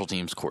special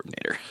teams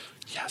coordinator.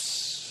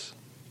 Yes.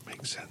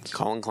 Makes sense.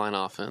 Colin Klein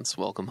offense,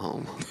 welcome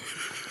home.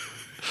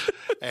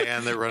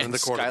 And they're running the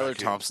quarterback. Skylar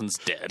Thompson's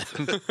dead.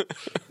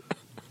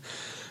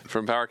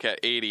 From PowerCat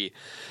 80,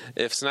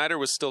 if Snyder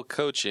was still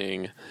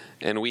coaching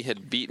and we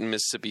had beaten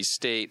Mississippi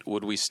State,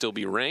 would we still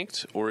be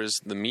ranked, or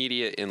is the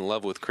media in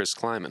love with Chris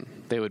Kleiman?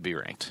 They would be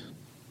ranked.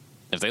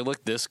 If they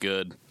look this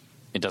good,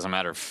 it doesn't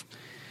matter if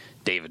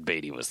David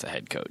Beatty was the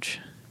head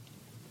coach.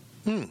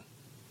 You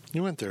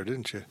went there,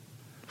 didn't you?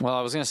 Well,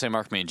 I was going to say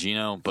Mark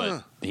Mangino,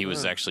 but he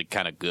was actually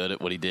kind of good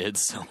at what he did,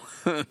 so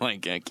I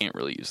can't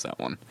really use that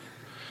one.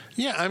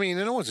 Yeah, I mean,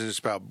 it wasn't just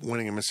about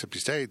winning in Mississippi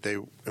State. They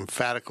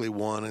emphatically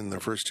won in their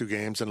first 2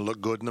 games and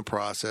looked good in the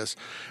process,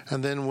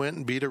 and then went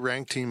and beat a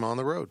ranked team on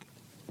the road.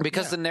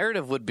 Because the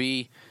narrative would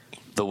be,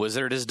 the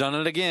Wizard has done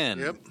it again.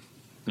 Yep.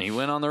 He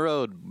went on the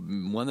road,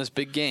 won this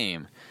big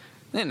game.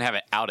 They didn't have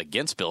it out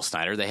against Bill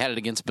Snyder. They had it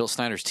against Bill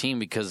Snyder's team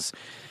because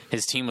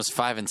his team was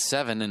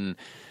 5-7 and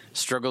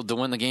struggled to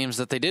win the games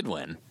that they did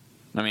win.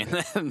 I mean,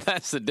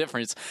 that's the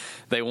difference.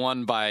 They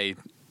won by,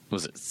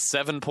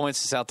 7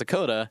 points to South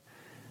Dakota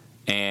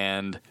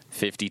and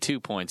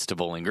 52 points to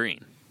Bowling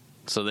Green.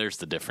 So there's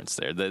the difference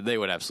there. They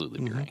would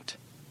absolutely be ranked.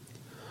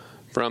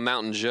 From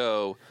Mountain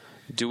Joe,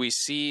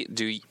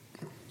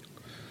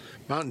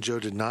 Mountain Joe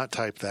did not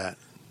type that.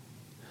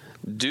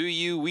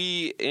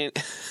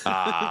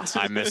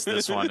 I missed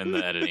this one in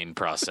the editing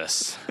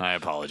process. I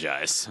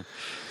apologize.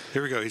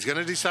 Here we go. He's going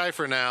to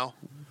decipher now.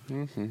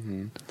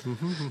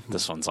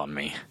 This one's on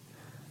me.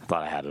 I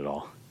thought I had it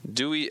all.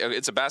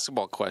 It's a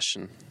basketball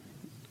question.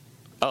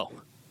 Oh.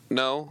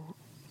 No.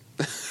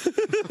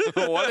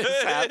 What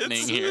is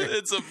happening here?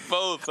 It's a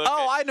both. Okay.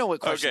 Oh, I know what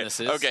question this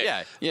is.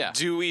 Okay. Yeah.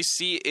 Do we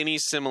see any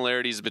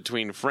similarities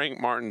between Frank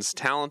Martin's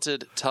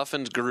talented,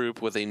 toughened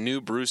group with a new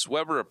Bruce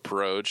Weber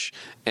approach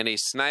and a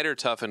Snyder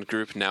toughened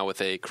group now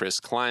with a Chris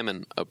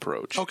Kleiman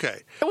approach?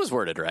 Okay. It was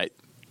worded right.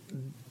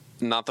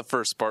 Not the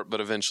first part,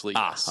 but eventually,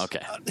 yes.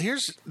 Okay.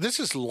 This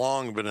has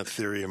long been a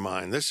theory of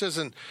mine. This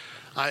isn't.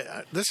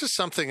 This is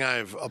something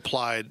I've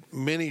applied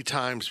many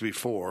times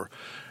before.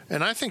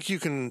 And I think you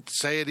can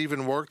say it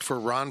even worked for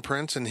Ron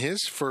Prince in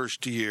his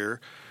first year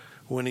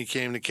when he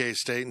came to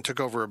K-State and took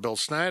over a Bill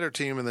Snyder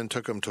team and then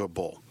took them to a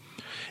bowl.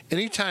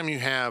 Anytime you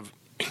have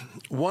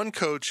one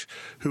coach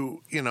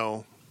who,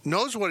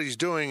 knows what he's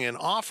doing and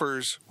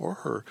offers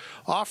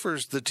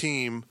the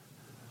team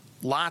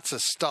lots of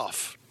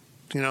stuff,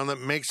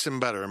 that makes them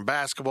better. In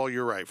basketball,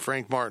 you're right.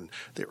 Frank Martin,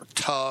 they were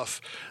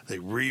tough. They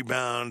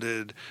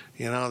rebounded.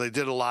 They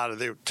did a lot of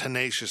they were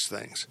tenacious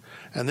things.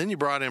 And then you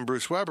brought in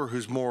Bruce Weber,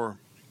 who's more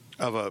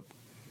of a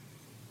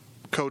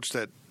coach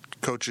that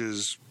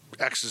coaches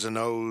X's and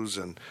O's,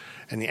 and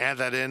you add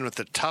that in with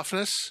the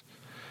toughness,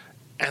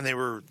 and they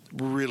were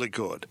really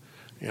good.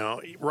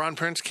 Ron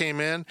Prince came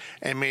in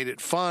and made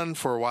it fun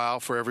for a while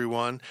for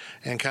everyone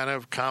and kind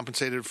of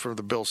compensated for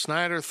the Bill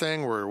Snyder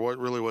thing where what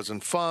really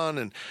wasn't fun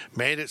and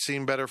made it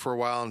seem better for a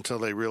while until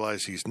they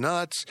realized he's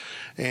nuts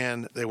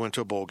and they went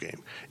to a bowl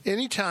game.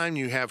 Anytime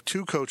you have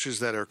 2 coaches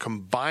that are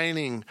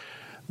combining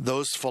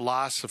those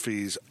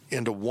philosophies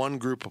into one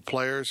group of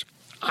players,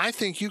 I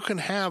think you can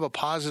have a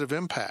positive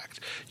impact.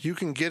 You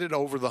can get it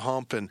over the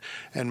hump and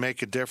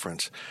make a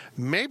difference.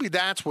 Maybe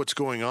that's what's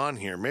going on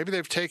here. Maybe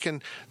they've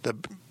taken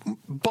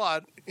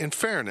but in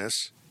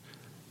fairness,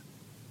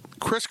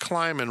 Chris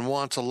Kleiman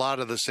wants a lot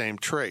of the same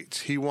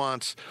traits. He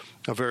wants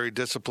a very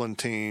disciplined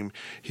team.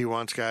 He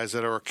wants guys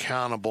that are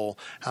accountable.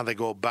 How they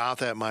go about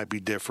that might be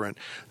different.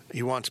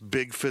 He wants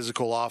big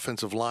physical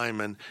offensive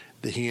linemen.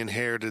 That he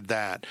inherited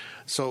that.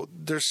 So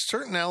there's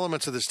certain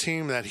elements of this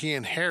team that he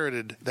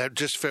inherited that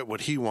just fit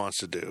what he wants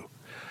to do.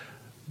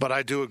 But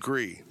I do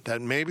agree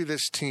that maybe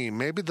this team,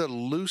 maybe the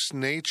loose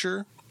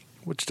nature,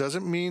 which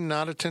doesn't mean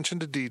not attention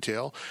to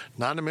detail,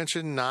 not to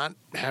mention not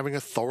having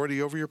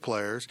authority over your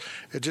players.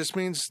 It just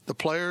means the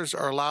players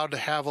are allowed to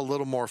have a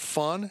little more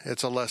fun.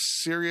 It's a less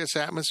serious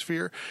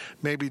atmosphere.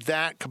 Maybe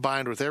that,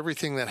 combined with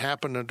everything that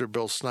happened under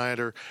Bill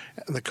Snyder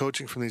and the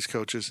coaching from these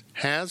coaches,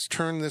 has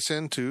turned this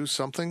into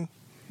something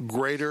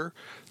greater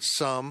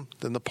sum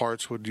than the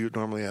parts would you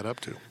normally add up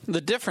to. The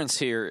difference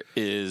here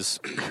is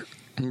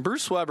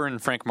Bruce Weber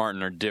and Frank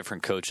Martin are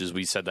different coaches.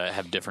 We said that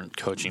have different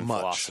coaching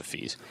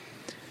philosophies.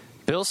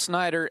 Bill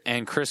Snyder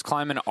and Chris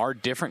Kleiman are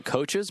different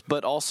coaches,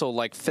 but also,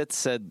 like Fitz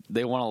said,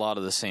 they want a lot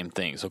of the same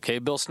things. Okay,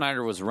 Bill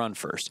Snyder was run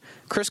first.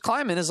 Chris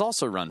Kleiman is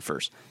also run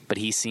first, but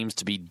he seems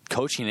to be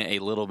coaching it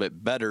a little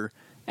bit better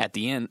at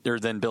the end, or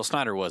than Bill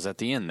Snyder was at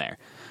the end there.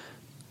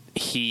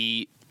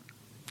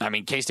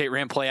 K-State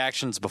ran play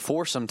actions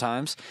before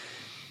sometimes,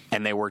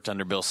 and they worked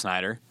under Bill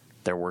Snyder.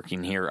 They're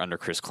working here under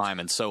Chris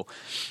Kleiman. So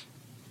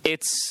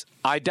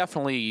I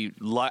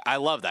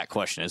love that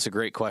question. It's a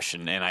great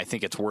question, and I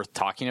think it's worth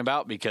talking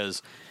about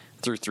because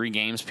through 3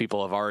 games,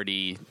 people have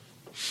already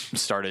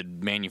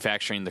started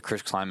manufacturing the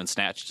Chris Kleiman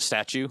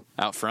statue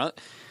out front.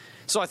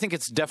 So I think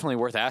it's definitely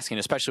worth asking,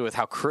 especially with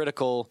how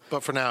critical.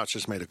 But for now, it's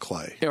just made of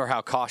clay. Or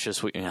how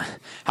cautious we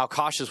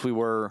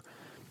were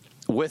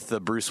with the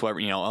Bruce Weber.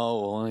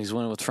 He's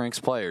winning with Frank's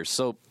players,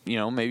 so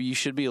maybe you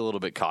should be a little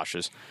bit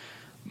cautious.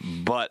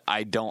 But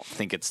I don't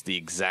think it's the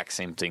exact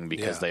same thing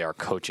because they are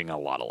coaching a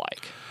lot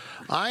alike.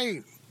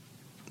 I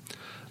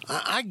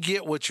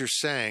get what you're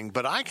saying,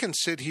 but I can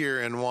sit here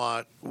and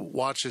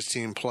watch his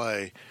team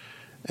play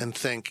and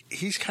think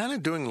he's kind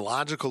of doing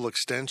logical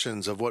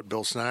extensions of what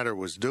Bill Snyder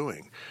was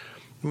doing.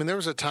 I mean, there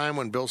was a time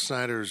when Bill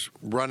Snyder's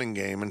running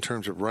game, in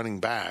terms of running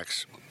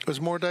backs, was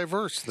more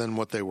diverse than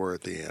what they were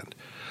at the end.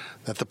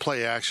 That the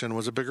play action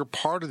was a bigger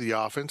part of the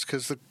offense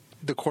because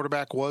the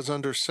quarterback was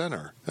under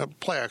center.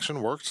 Play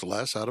action works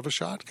less out of a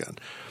shotgun.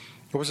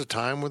 There was a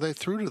time where they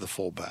threw to the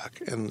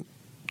fullback, and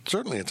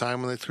certainly a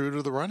time when they threw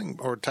to the running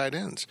or tight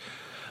ends.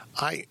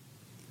 I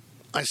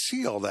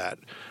see all that,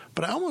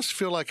 but I almost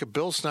feel like if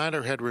Bill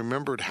Snyder had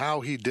remembered how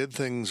he did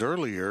things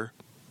earlier,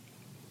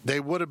 they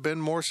would have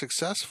been more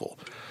successful.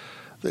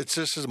 It's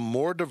just a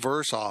more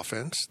diverse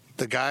offense.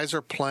 The guys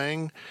are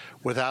playing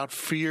without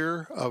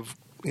fear of,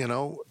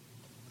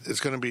 it's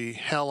going to be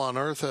hell on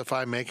earth if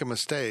I make a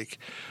mistake.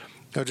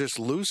 They're just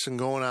loose and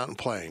going out and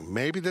playing.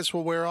 Maybe this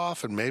will wear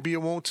off, and maybe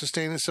it won't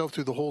sustain itself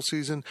through the whole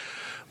season.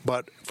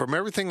 But from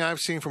everything I've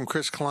seen from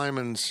Chris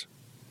Kleiman's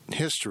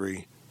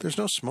history, there's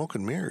no smoke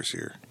and mirrors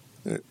here.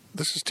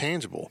 This is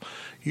tangible.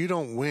 You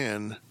don't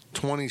win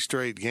 20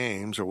 straight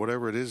games or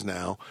whatever it is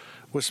now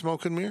with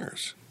smoke and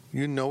mirrors.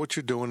 You know what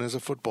you're doing as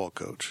a football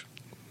coach.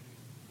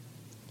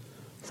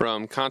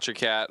 From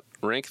ContraCat,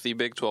 rank the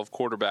Big 12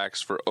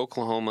 quarterbacks for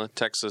Oklahoma,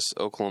 Texas,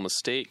 Oklahoma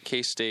State,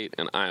 K-State,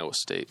 and Iowa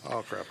State.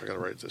 Oh, crap. I got to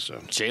write this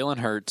down. Jalen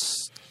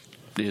Hurts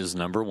is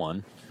number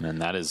 1,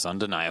 and that is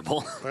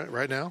undeniable.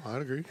 Right now,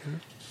 I'd agree.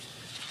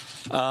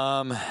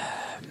 Yeah.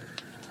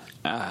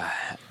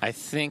 I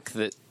think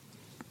that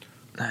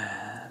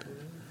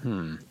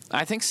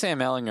I think Sam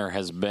Ehlinger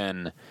has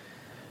been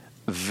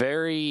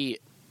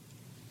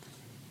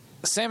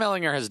Sam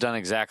Ehlinger has done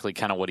exactly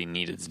kind of what he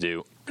needed to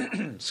do.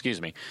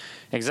 Excuse me.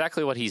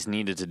 Exactly what he's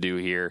needed to do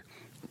here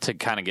to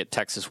kind of get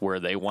Texas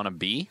where they want to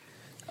be.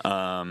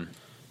 I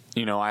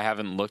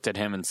haven't looked at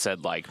him and said,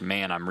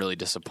 man, I'm really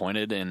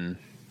disappointed in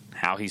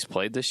how he's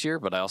played this year,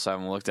 but I also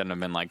haven't looked at him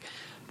and been like,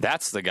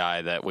 that's the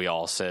guy that we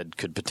all said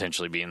could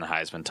potentially be in the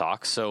Heisman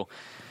talk. So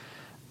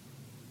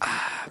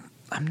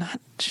I'm not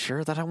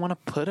sure that I want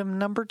to put him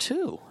number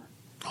 2.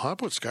 I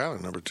put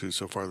Skyler number 2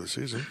 so far this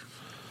season.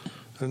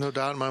 There's no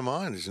doubt in my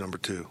mind he's number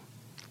 2.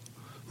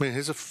 I mean,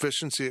 his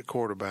efficiency at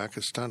quarterback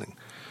is stunning.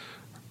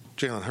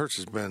 Jalen Hurts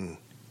has been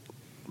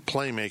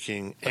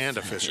playmaking and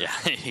efficient.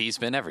 Yeah, he's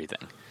been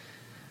everything.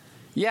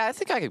 Yeah, I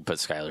think I could put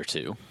Skyler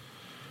 2.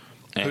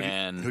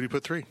 And who do you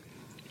put 3?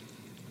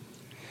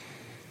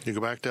 You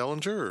go back to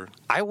Ehlinger? Or?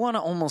 I want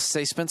to almost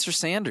say Spencer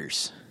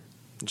Sanders.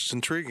 It's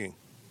intriguing.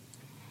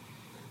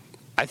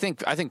 I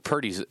think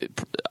Purdy's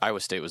Iowa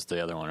State was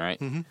the other one, right?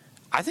 Mm-hmm.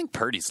 I think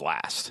Purdy's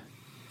last.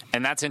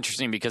 And that's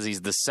interesting because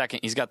he's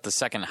got the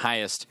second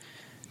highest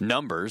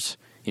numbers.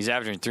 He's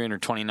averaging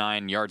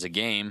 329 yards a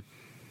game,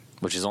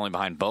 which is only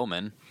behind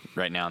Bowman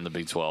right now in the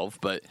Big 12.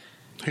 But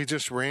he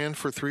just ran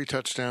for 3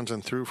 touchdowns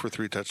and threw for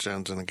 3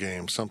 touchdowns in a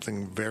game,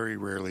 something very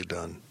rarely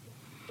done.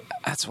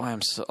 That's why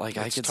I'm so I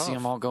could see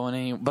them all going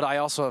any. But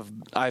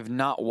I've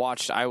not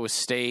watched Iowa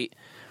State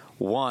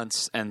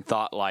once and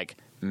thought, like,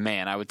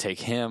 man, I would take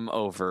him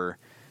over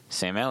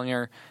Sam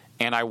Ehlinger.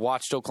 And I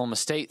watched Oklahoma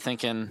State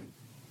thinking,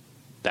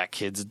 that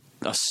kid's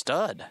a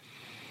stud.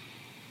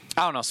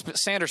 I don't know.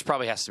 Sanders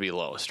probably has to be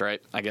lowest,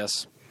 right? I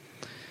guess.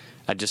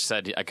 I just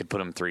said I could put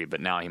him 3,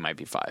 but now he might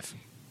be 5.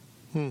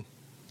 I'm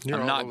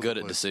not good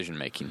at decision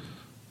making.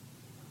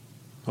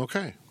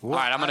 Okay. Well, all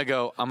right, I'm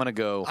gonna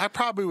go. I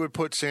probably would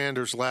put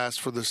Sanders last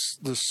for the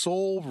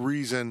sole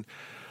reason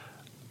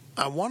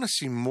I want to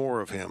see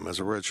more of him as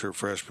a redshirt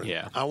freshman.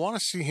 Yeah. I want to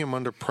see him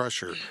under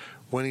pressure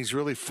when he's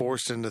really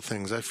forced into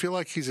things. I feel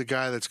like he's a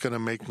guy that's going to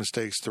make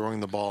mistakes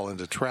throwing the ball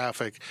into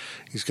traffic.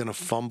 He's going to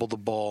fumble the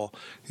ball.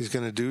 He's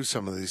going to do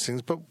some of these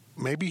things, but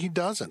maybe he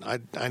doesn't.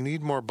 I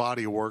need more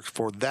body of work.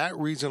 For that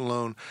reason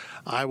alone,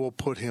 I will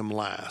put him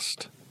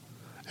last.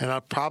 And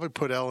I'll probably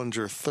put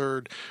Ehlinger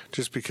 3rd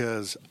just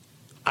because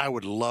I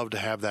would love to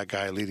have that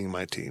guy leading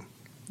my team.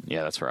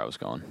 Yeah, that's where I was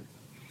going.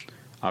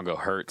 I'll go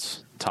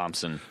Hurts,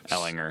 Thompson,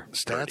 Ehlinger.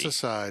 Stats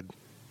aside,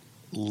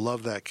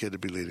 love that kid to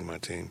be leading my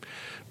team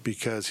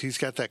because he's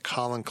got that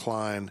Colin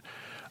Klein,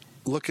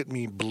 look at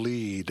me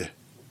bleed,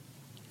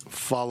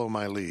 follow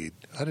my lead.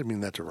 I didn't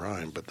mean that to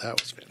rhyme, but that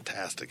was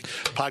fantastic.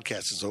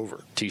 Podcast is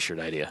over. T-shirt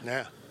idea.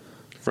 Yeah.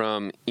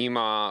 From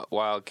Ema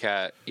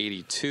Wildcat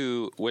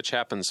 82, which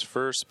happens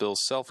first? Bill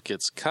Self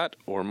gets cut,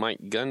 or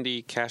Mike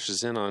Gundy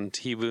cashes in on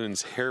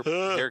T-Boon's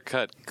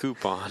haircut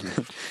coupon?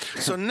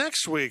 So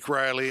next week,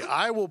 Riley,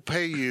 I will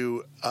pay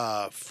you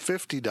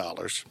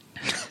 $50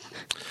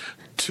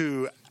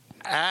 to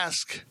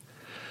ask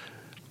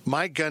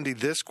Mike Gundy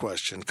this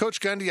question.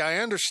 Coach Gundy, I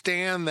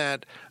understand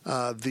that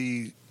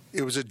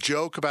it was a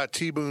joke about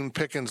T-Boone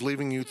Pickens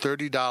leaving you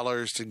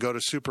 $30 to go to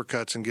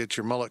Supercuts and get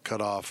your mullet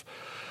cut off.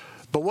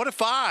 But what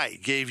if I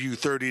gave you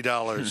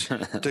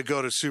 $30 to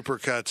go to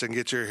Supercuts and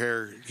get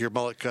your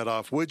mullet cut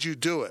off? Would you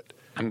do it?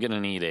 I'm going to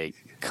need a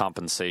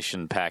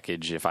compensation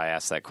package if I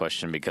ask that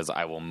question because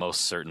I will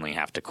most certainly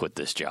have to quit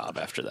this job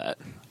after that.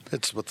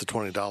 It's what the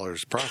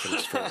 $20 profit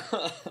is for.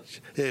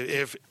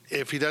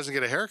 If he doesn't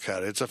get a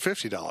haircut, it's a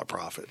 $50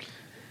 profit.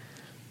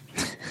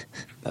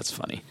 That's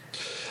funny.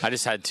 I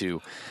just had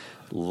to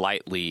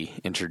lightly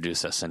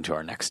introduce us into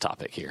our next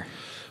topic here.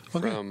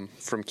 Okay.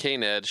 From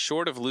K-Ned,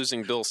 short of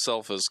losing Bill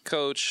Self as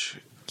coach,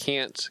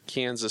 can't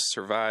Kansas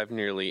survive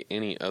nearly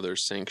any other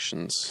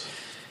sanctions?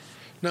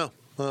 No.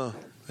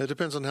 It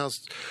depends on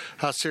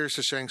how serious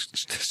the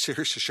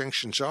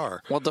sanctions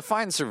are. Well,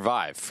 define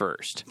survive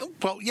first.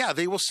 Well, yeah,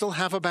 they will still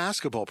have a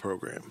basketball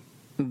program.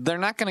 They're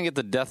not going to get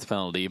the death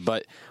penalty,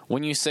 but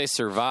when you say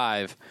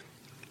survive,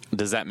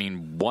 does that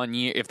mean 1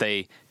 year? If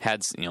they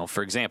had,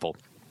 for example,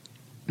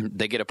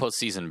 they get a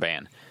postseason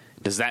ban,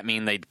 does that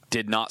mean they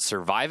did not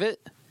survive it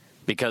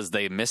because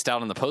they missed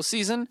out on the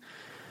postseason?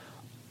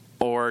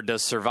 Or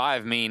does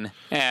survive mean,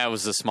 it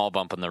was a small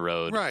bump in the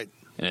road, right,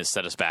 and it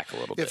set us back a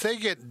little bit? If they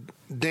get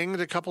dinged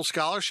a couple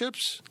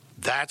scholarships,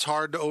 that's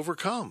hard to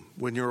overcome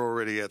when you're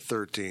already at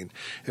 13.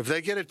 If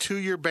they get a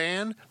 2-year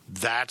ban,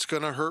 that's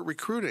going to hurt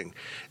recruiting.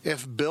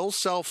 If Bill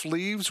Self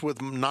leaves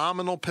with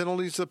nominal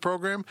penalties to the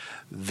program,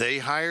 they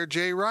hire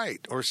Jay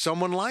Wright or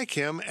someone like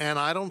him, and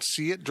I don't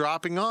see it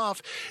dropping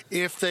off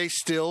if they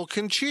still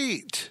can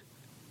cheat.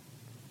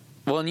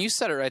 Well, and you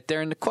said it right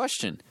there in the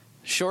question.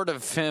 Short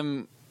of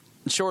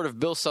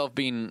Bill Self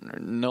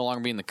no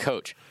longer being the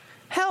coach.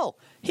 Hell,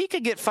 he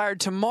could get fired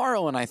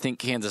tomorrow, and I think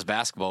Kansas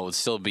basketball would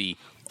still be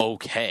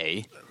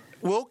okay.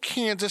 Will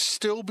Kansas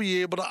still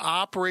be able to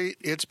operate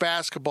its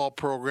basketball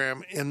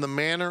program in the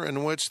manner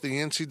in which the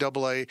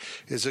NCAA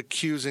is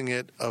accusing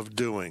it of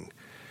doing?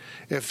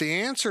 If the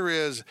answer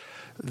is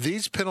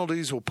these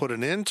penalties will put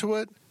an end to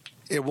it,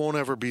 it won't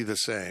ever be the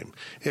same.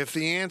 If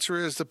the answer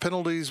is the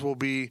penalties will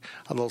be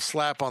a little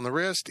slap on the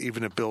wrist,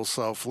 even if Bill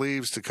Self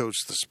leaves to coach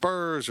the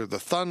Spurs or the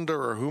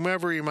Thunder or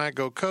whomever he might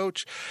go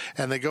coach,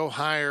 and they go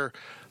hire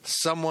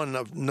someone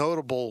of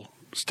notable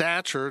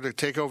stature to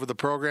take over the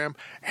program,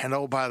 and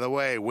oh, by the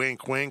way,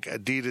 wink, wink,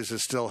 Adidas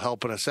is still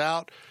helping us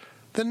out,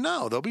 then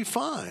no, they'll be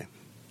fine.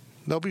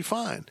 They'll be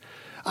fine.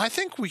 I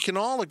think we can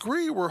all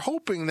agree we're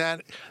hoping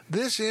that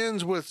this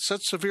ends with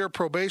such severe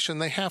probation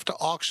they have to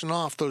auction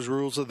off those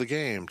rules of the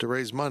game to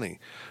raise money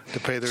to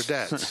pay their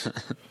debts.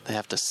 They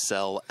have to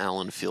sell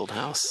Allen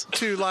Fieldhouse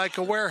to like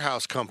a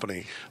warehouse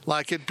company,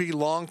 like it'd be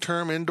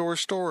long-term indoor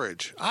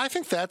storage. I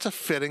think that's a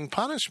fitting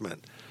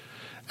punishment.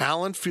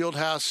 Allen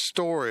Fieldhouse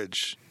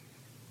Storage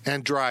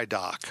and Dry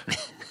Dock.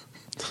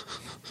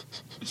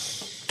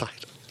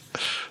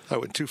 I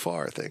went too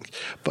far, I think.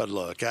 But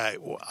look, I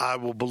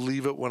will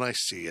believe it when I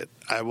see it.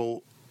 I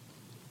will,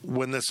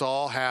 when this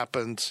all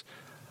happens,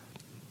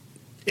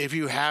 if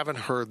you haven't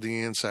heard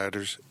the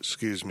Insiders,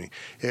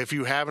 if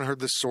you haven't heard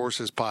the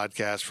Sources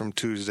podcast from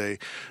Tuesday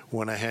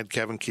when I had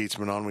Kevin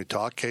Keatsman on, we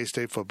talked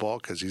K-State football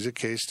because he's a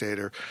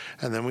K-Stater,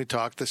 and then we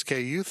talked this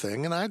KU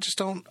thing, and I just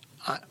don't,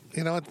 at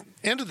the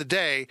end of the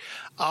day,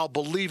 I'll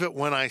believe it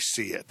when I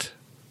see it.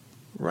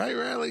 Right,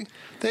 Riley?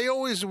 They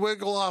always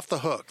wiggle off the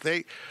hook.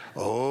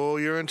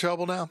 You're in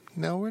trouble now?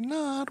 No, we're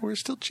not. We're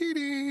still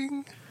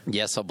cheating.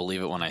 Yes, I'll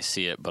believe it when I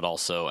see it, but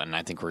also, and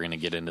I think we're going to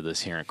get into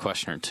this here in a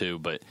question or two,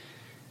 but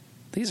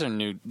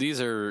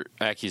These are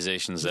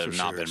accusations that have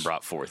not been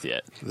brought forth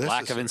yet.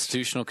 Lack of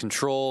institutional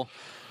control,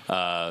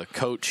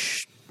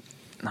 coach.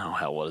 Oh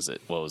hell, what is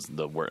it? What was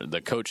the word?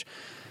 The coach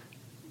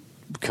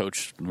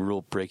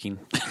rule breaking.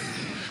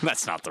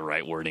 That's not the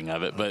right wording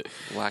of it, but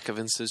lack of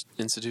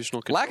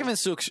institutional control.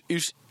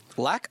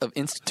 Lack of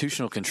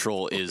institutional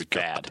control is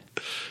bad.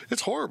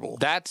 It's horrible.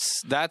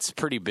 That's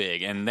pretty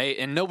big, and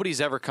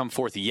nobody's ever come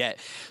forth yet.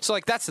 So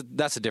like that's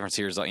the difference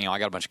here. Is like, I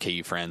got a bunch of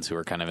KU friends who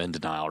are kind of in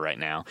denial right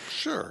now.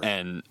 Sure.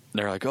 And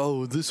they're like,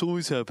 "Oh, this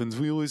always happens.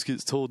 We always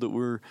get told that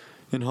we're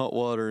in hot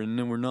water, and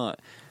then we're not."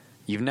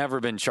 You've never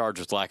been charged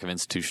with lack of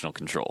institutional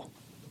control,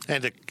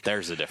 and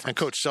there's a difference. And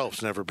Coach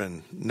Self's never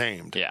been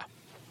named. Yeah.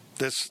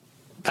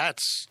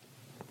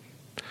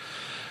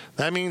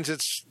 That means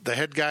it's the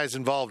head guys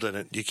involved in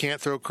it. You can't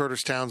throw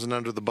Curtis Townsend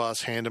under the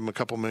bus, hand him a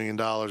couple $1 million,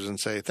 and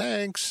say,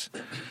 thanks.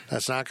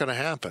 That's not going to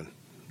happen.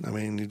 I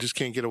mean, you just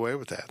can't get away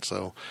with that.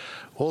 So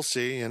we'll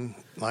see. And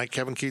like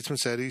Kevin Keatsman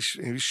said, he's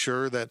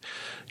sure that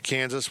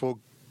Kansas will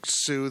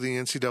sue the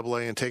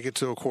NCAA and take it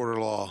to a court of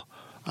law.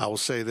 I will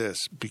say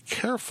this. Be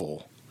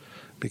careful,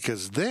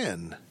 because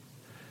then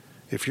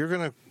if you're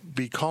going to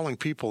be calling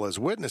people as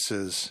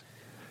witnesses,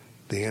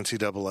 the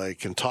NCAA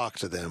can talk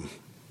to them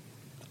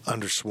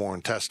under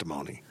sworn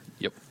testimony.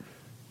 Yep.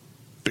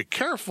 Be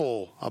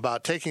careful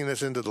about taking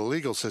this into the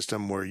legal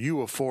system where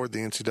you afford the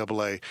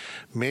NCAA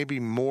maybe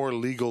more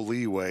legal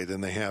leeway than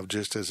they have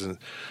just as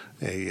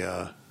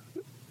a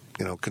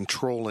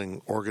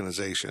controlling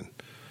organization.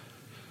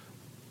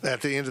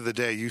 At the end of the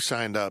day, you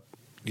signed up,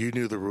 you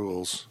knew the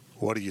rules.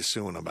 What are you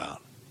suing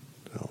about?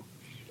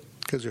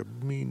 Because they're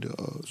mean to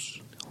us.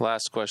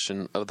 Last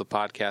question of the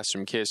podcast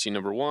from KSU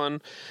number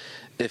 1.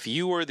 If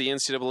you were the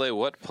NCAA,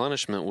 what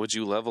punishment would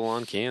you level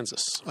on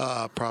Kansas?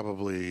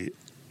 Probably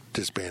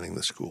disbanding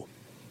the school.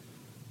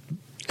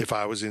 If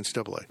I was the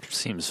NCAA.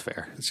 Seems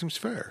fair. It seems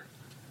fair.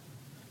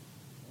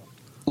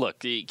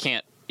 Look, you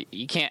can't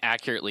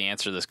accurately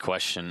answer this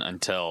question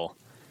until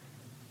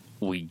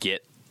we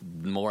get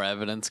more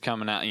evidence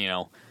coming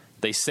out.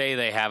 They say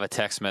they have a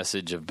text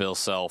message of Bill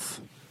Self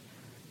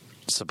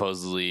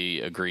supposedly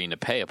agreeing to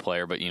pay a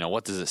player, but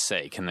what does it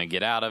say? Can they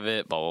get out of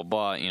it? Blah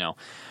blah blah.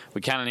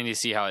 We kind of need to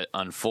see how it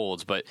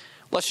unfolds, but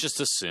let's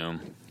just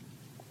assume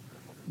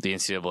the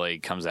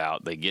NCAA comes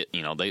out, they get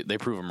they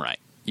prove them right.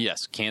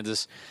 Yes,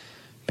 Kansas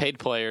paid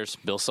players,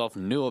 Bill Self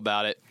knew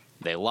about it,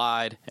 they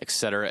lied,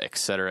 etc.,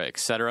 etc.,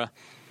 etc.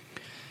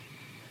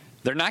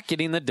 They're not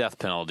getting the death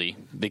penalty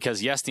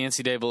because yes, the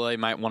NCAA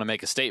might want to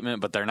make a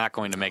statement, but they're not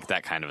going to make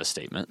that kind of a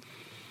statement.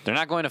 They're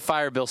not going to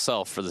fire Bill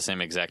Self for the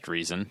same exact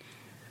reason.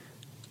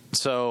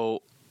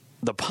 So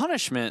the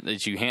punishment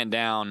that you hand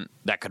down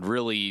that could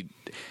really,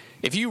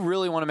 if you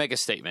really want to make a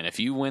statement, if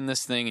you win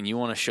this thing and you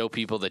want to show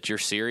people that you're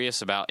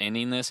serious about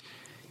ending this,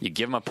 you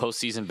give them a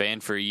postseason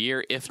ban for a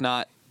year, if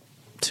not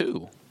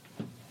 2.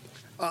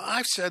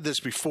 I've said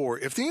this before.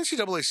 If the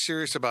NCAA is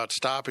serious about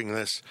stopping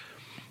this,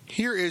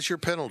 here is your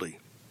penalty.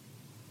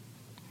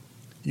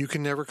 You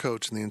can never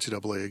coach in the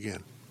NCAA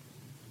again.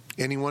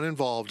 Anyone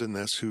involved in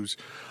this who's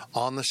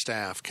on the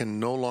staff can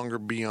no longer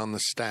be on the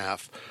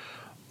staff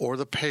or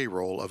the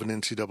payroll of an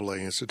NCAA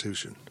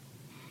institution.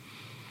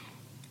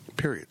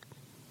 Period.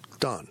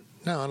 Done.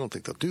 No, I don't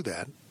think they'll do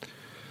that.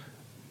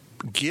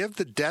 Give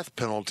the death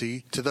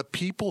penalty to the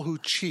people who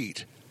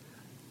cheat,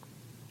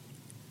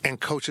 and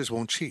coaches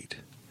won't cheat.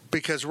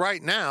 Because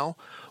right now,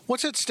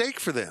 what's at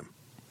stake for them?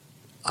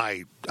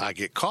 I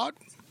get caught,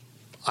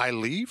 I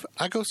leave,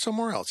 I go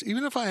somewhere else.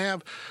 Even if I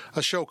have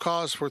a show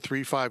cause for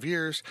 3-5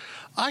 years,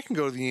 I can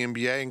go to the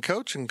NBA and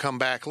coach and come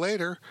back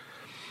later.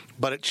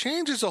 But it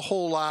changes a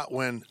whole lot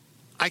when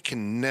I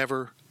can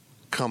never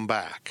come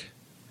back.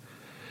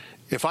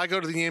 If I go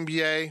to the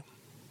NBA,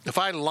 if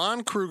I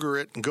Lon Kruger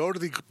it and go to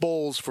the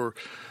Bulls for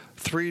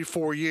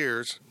 3-4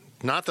 years,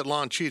 not that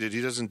Lon cheated,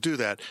 he doesn't do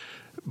that,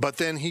 but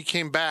then he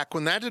came back.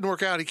 When that didn't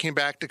work out, he came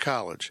back to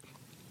college.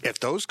 If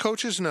those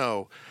coaches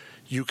know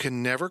you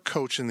can never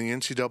coach in the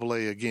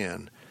NCAA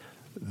again,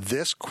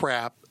 this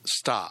crap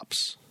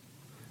stops.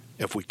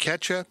 If we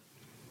catch you,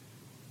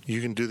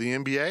 you can do the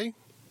NBA,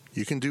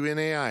 you can do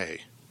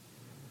NAIA,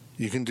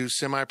 you can do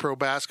semi-pro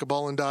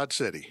basketball in Dodge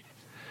City,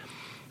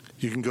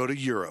 you can go to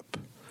Europe,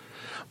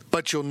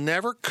 but you'll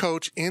never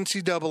coach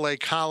NCAA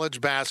college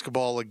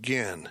basketball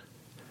again.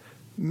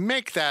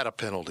 Make that a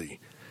penalty.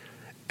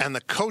 And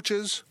the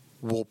coaches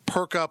will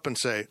perk up and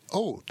say,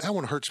 oh, that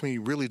one hurts me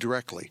really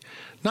directly.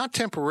 Not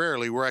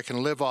temporarily where I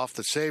can live off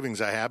the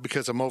savings I have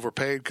because I'm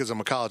overpaid because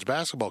I'm a college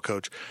basketball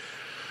coach.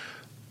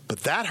 But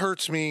that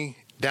hurts me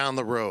down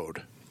the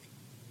road.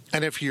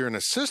 And if you're an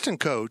assistant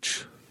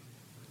coach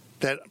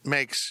that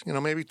makes,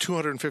 maybe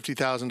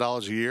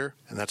 $250,000 a year,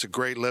 and that's a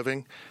great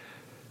living,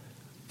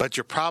 but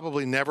you're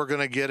probably never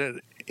going to get an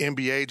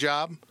NBA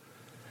job,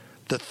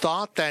 the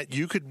thought that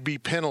you could be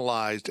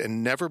penalized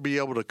and never be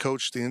able to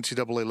coach the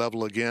NCAA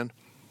level again,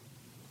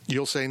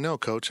 you'll say, no,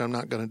 coach, I'm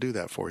not going to do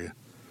that for you.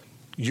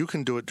 You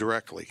can do it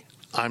directly.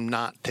 I'm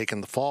not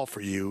taking the fall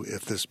for you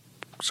if this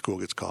school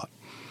gets caught.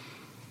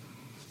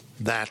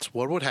 That's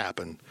what would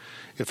happen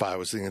if I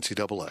was the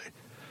NCAA.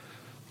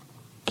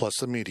 plus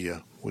the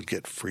media would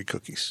get free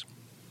cookies.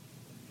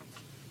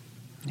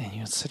 Man, you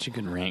had such a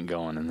good rant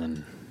going, and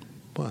then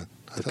What?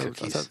 I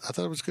thought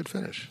it was a good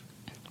finish.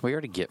 We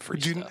already get free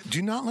stuff. Do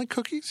you not like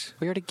cookies?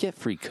 We already get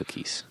free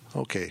cookies.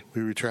 Okay,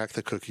 we retract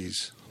the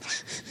cookies.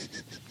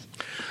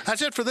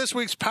 That's it for this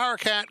week's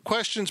PowerCat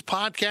Questions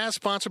podcast,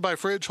 sponsored by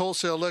Fridge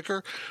Wholesale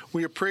Liquor.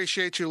 We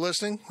appreciate you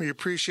listening. We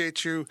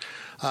appreciate you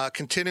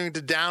continuing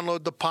to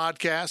download the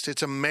podcast.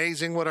 It's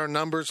amazing what our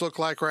numbers look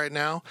like right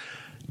now.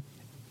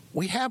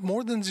 We have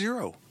more than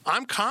 0.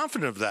 I'm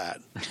confident of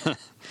that.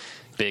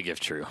 Big if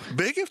true.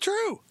 Big if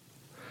true.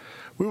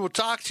 We will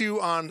talk to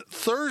you on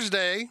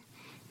Thursday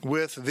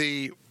with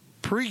the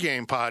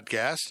pregame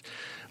podcast.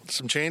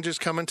 Some changes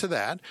coming to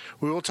that.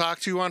 We will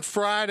talk to you on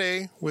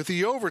Friday with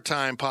the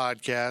Overtime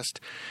podcast.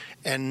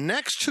 And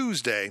next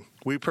Tuesday,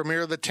 we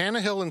premiere the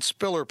Tannehill and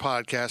Spiller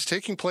podcast,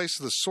 taking place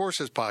at the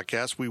Sources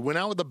podcast. We went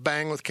out with a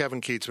bang with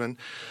Kevin Keatsman,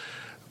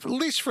 at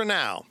least for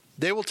now.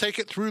 They will take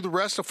it through the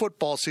rest of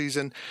football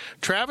season.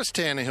 Travis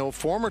Tannehill,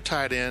 former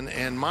tight end,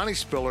 and Monty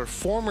Spiller,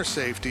 former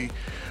safety,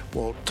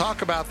 will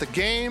talk about the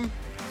game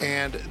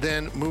and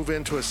then move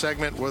into a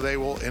segment where they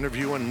will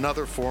interview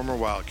another former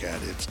Wildcat.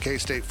 It's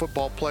K-State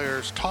football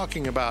players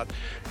talking about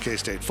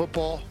K-State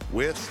football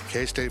with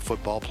K-State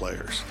football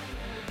players.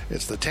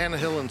 It's the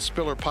Tannehill and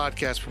Spiller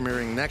podcast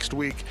premiering next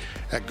week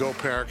at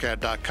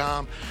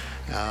GoPowerCat.com.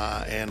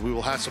 And we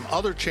will have some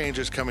other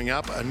changes coming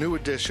up, a new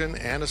addition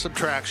and a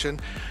subtraction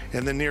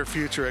in the near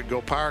future at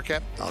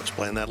GoPowerCat. I'll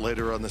explain that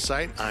later on the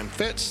site. I'm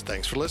Fitz.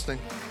 Thanks for listening.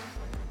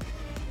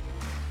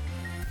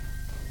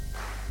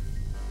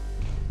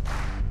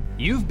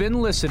 You've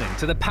been listening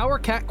to the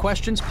PowerCat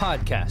Questions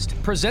podcast,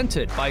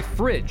 presented by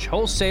Fridge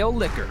Wholesale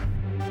Liquor.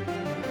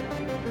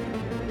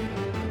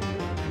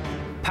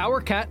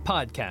 PowerCat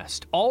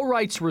Podcast. All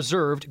rights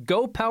reserved.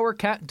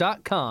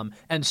 GoPowerCat.com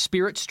and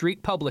Spirit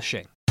Street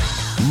Publishing.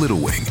 Little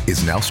Wing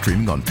is now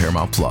streaming on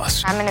Paramount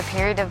Plus. I'm in a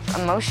period of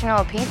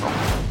emotional upheaval.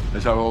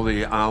 It's all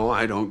the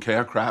I don't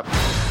care crap.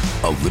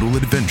 A little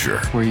adventure.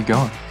 Where are you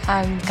going?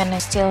 I'm gonna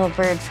steal a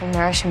bird from the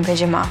Russian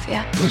pigeon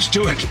mafia. Let's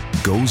do it.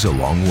 Goes a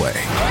long way.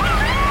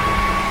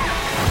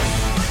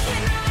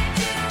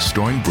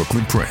 Starring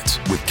Brooklyn Prince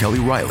with Kelly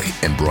Riley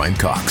and Brian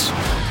Cox.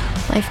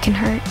 Life can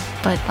hurt,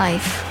 but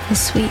life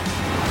is sweet.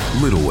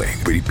 Little Wing,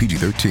 rated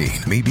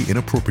PG-13, may be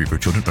inappropriate for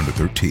children under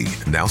 13.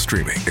 Now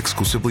streaming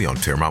exclusively on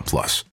Paramount Plus.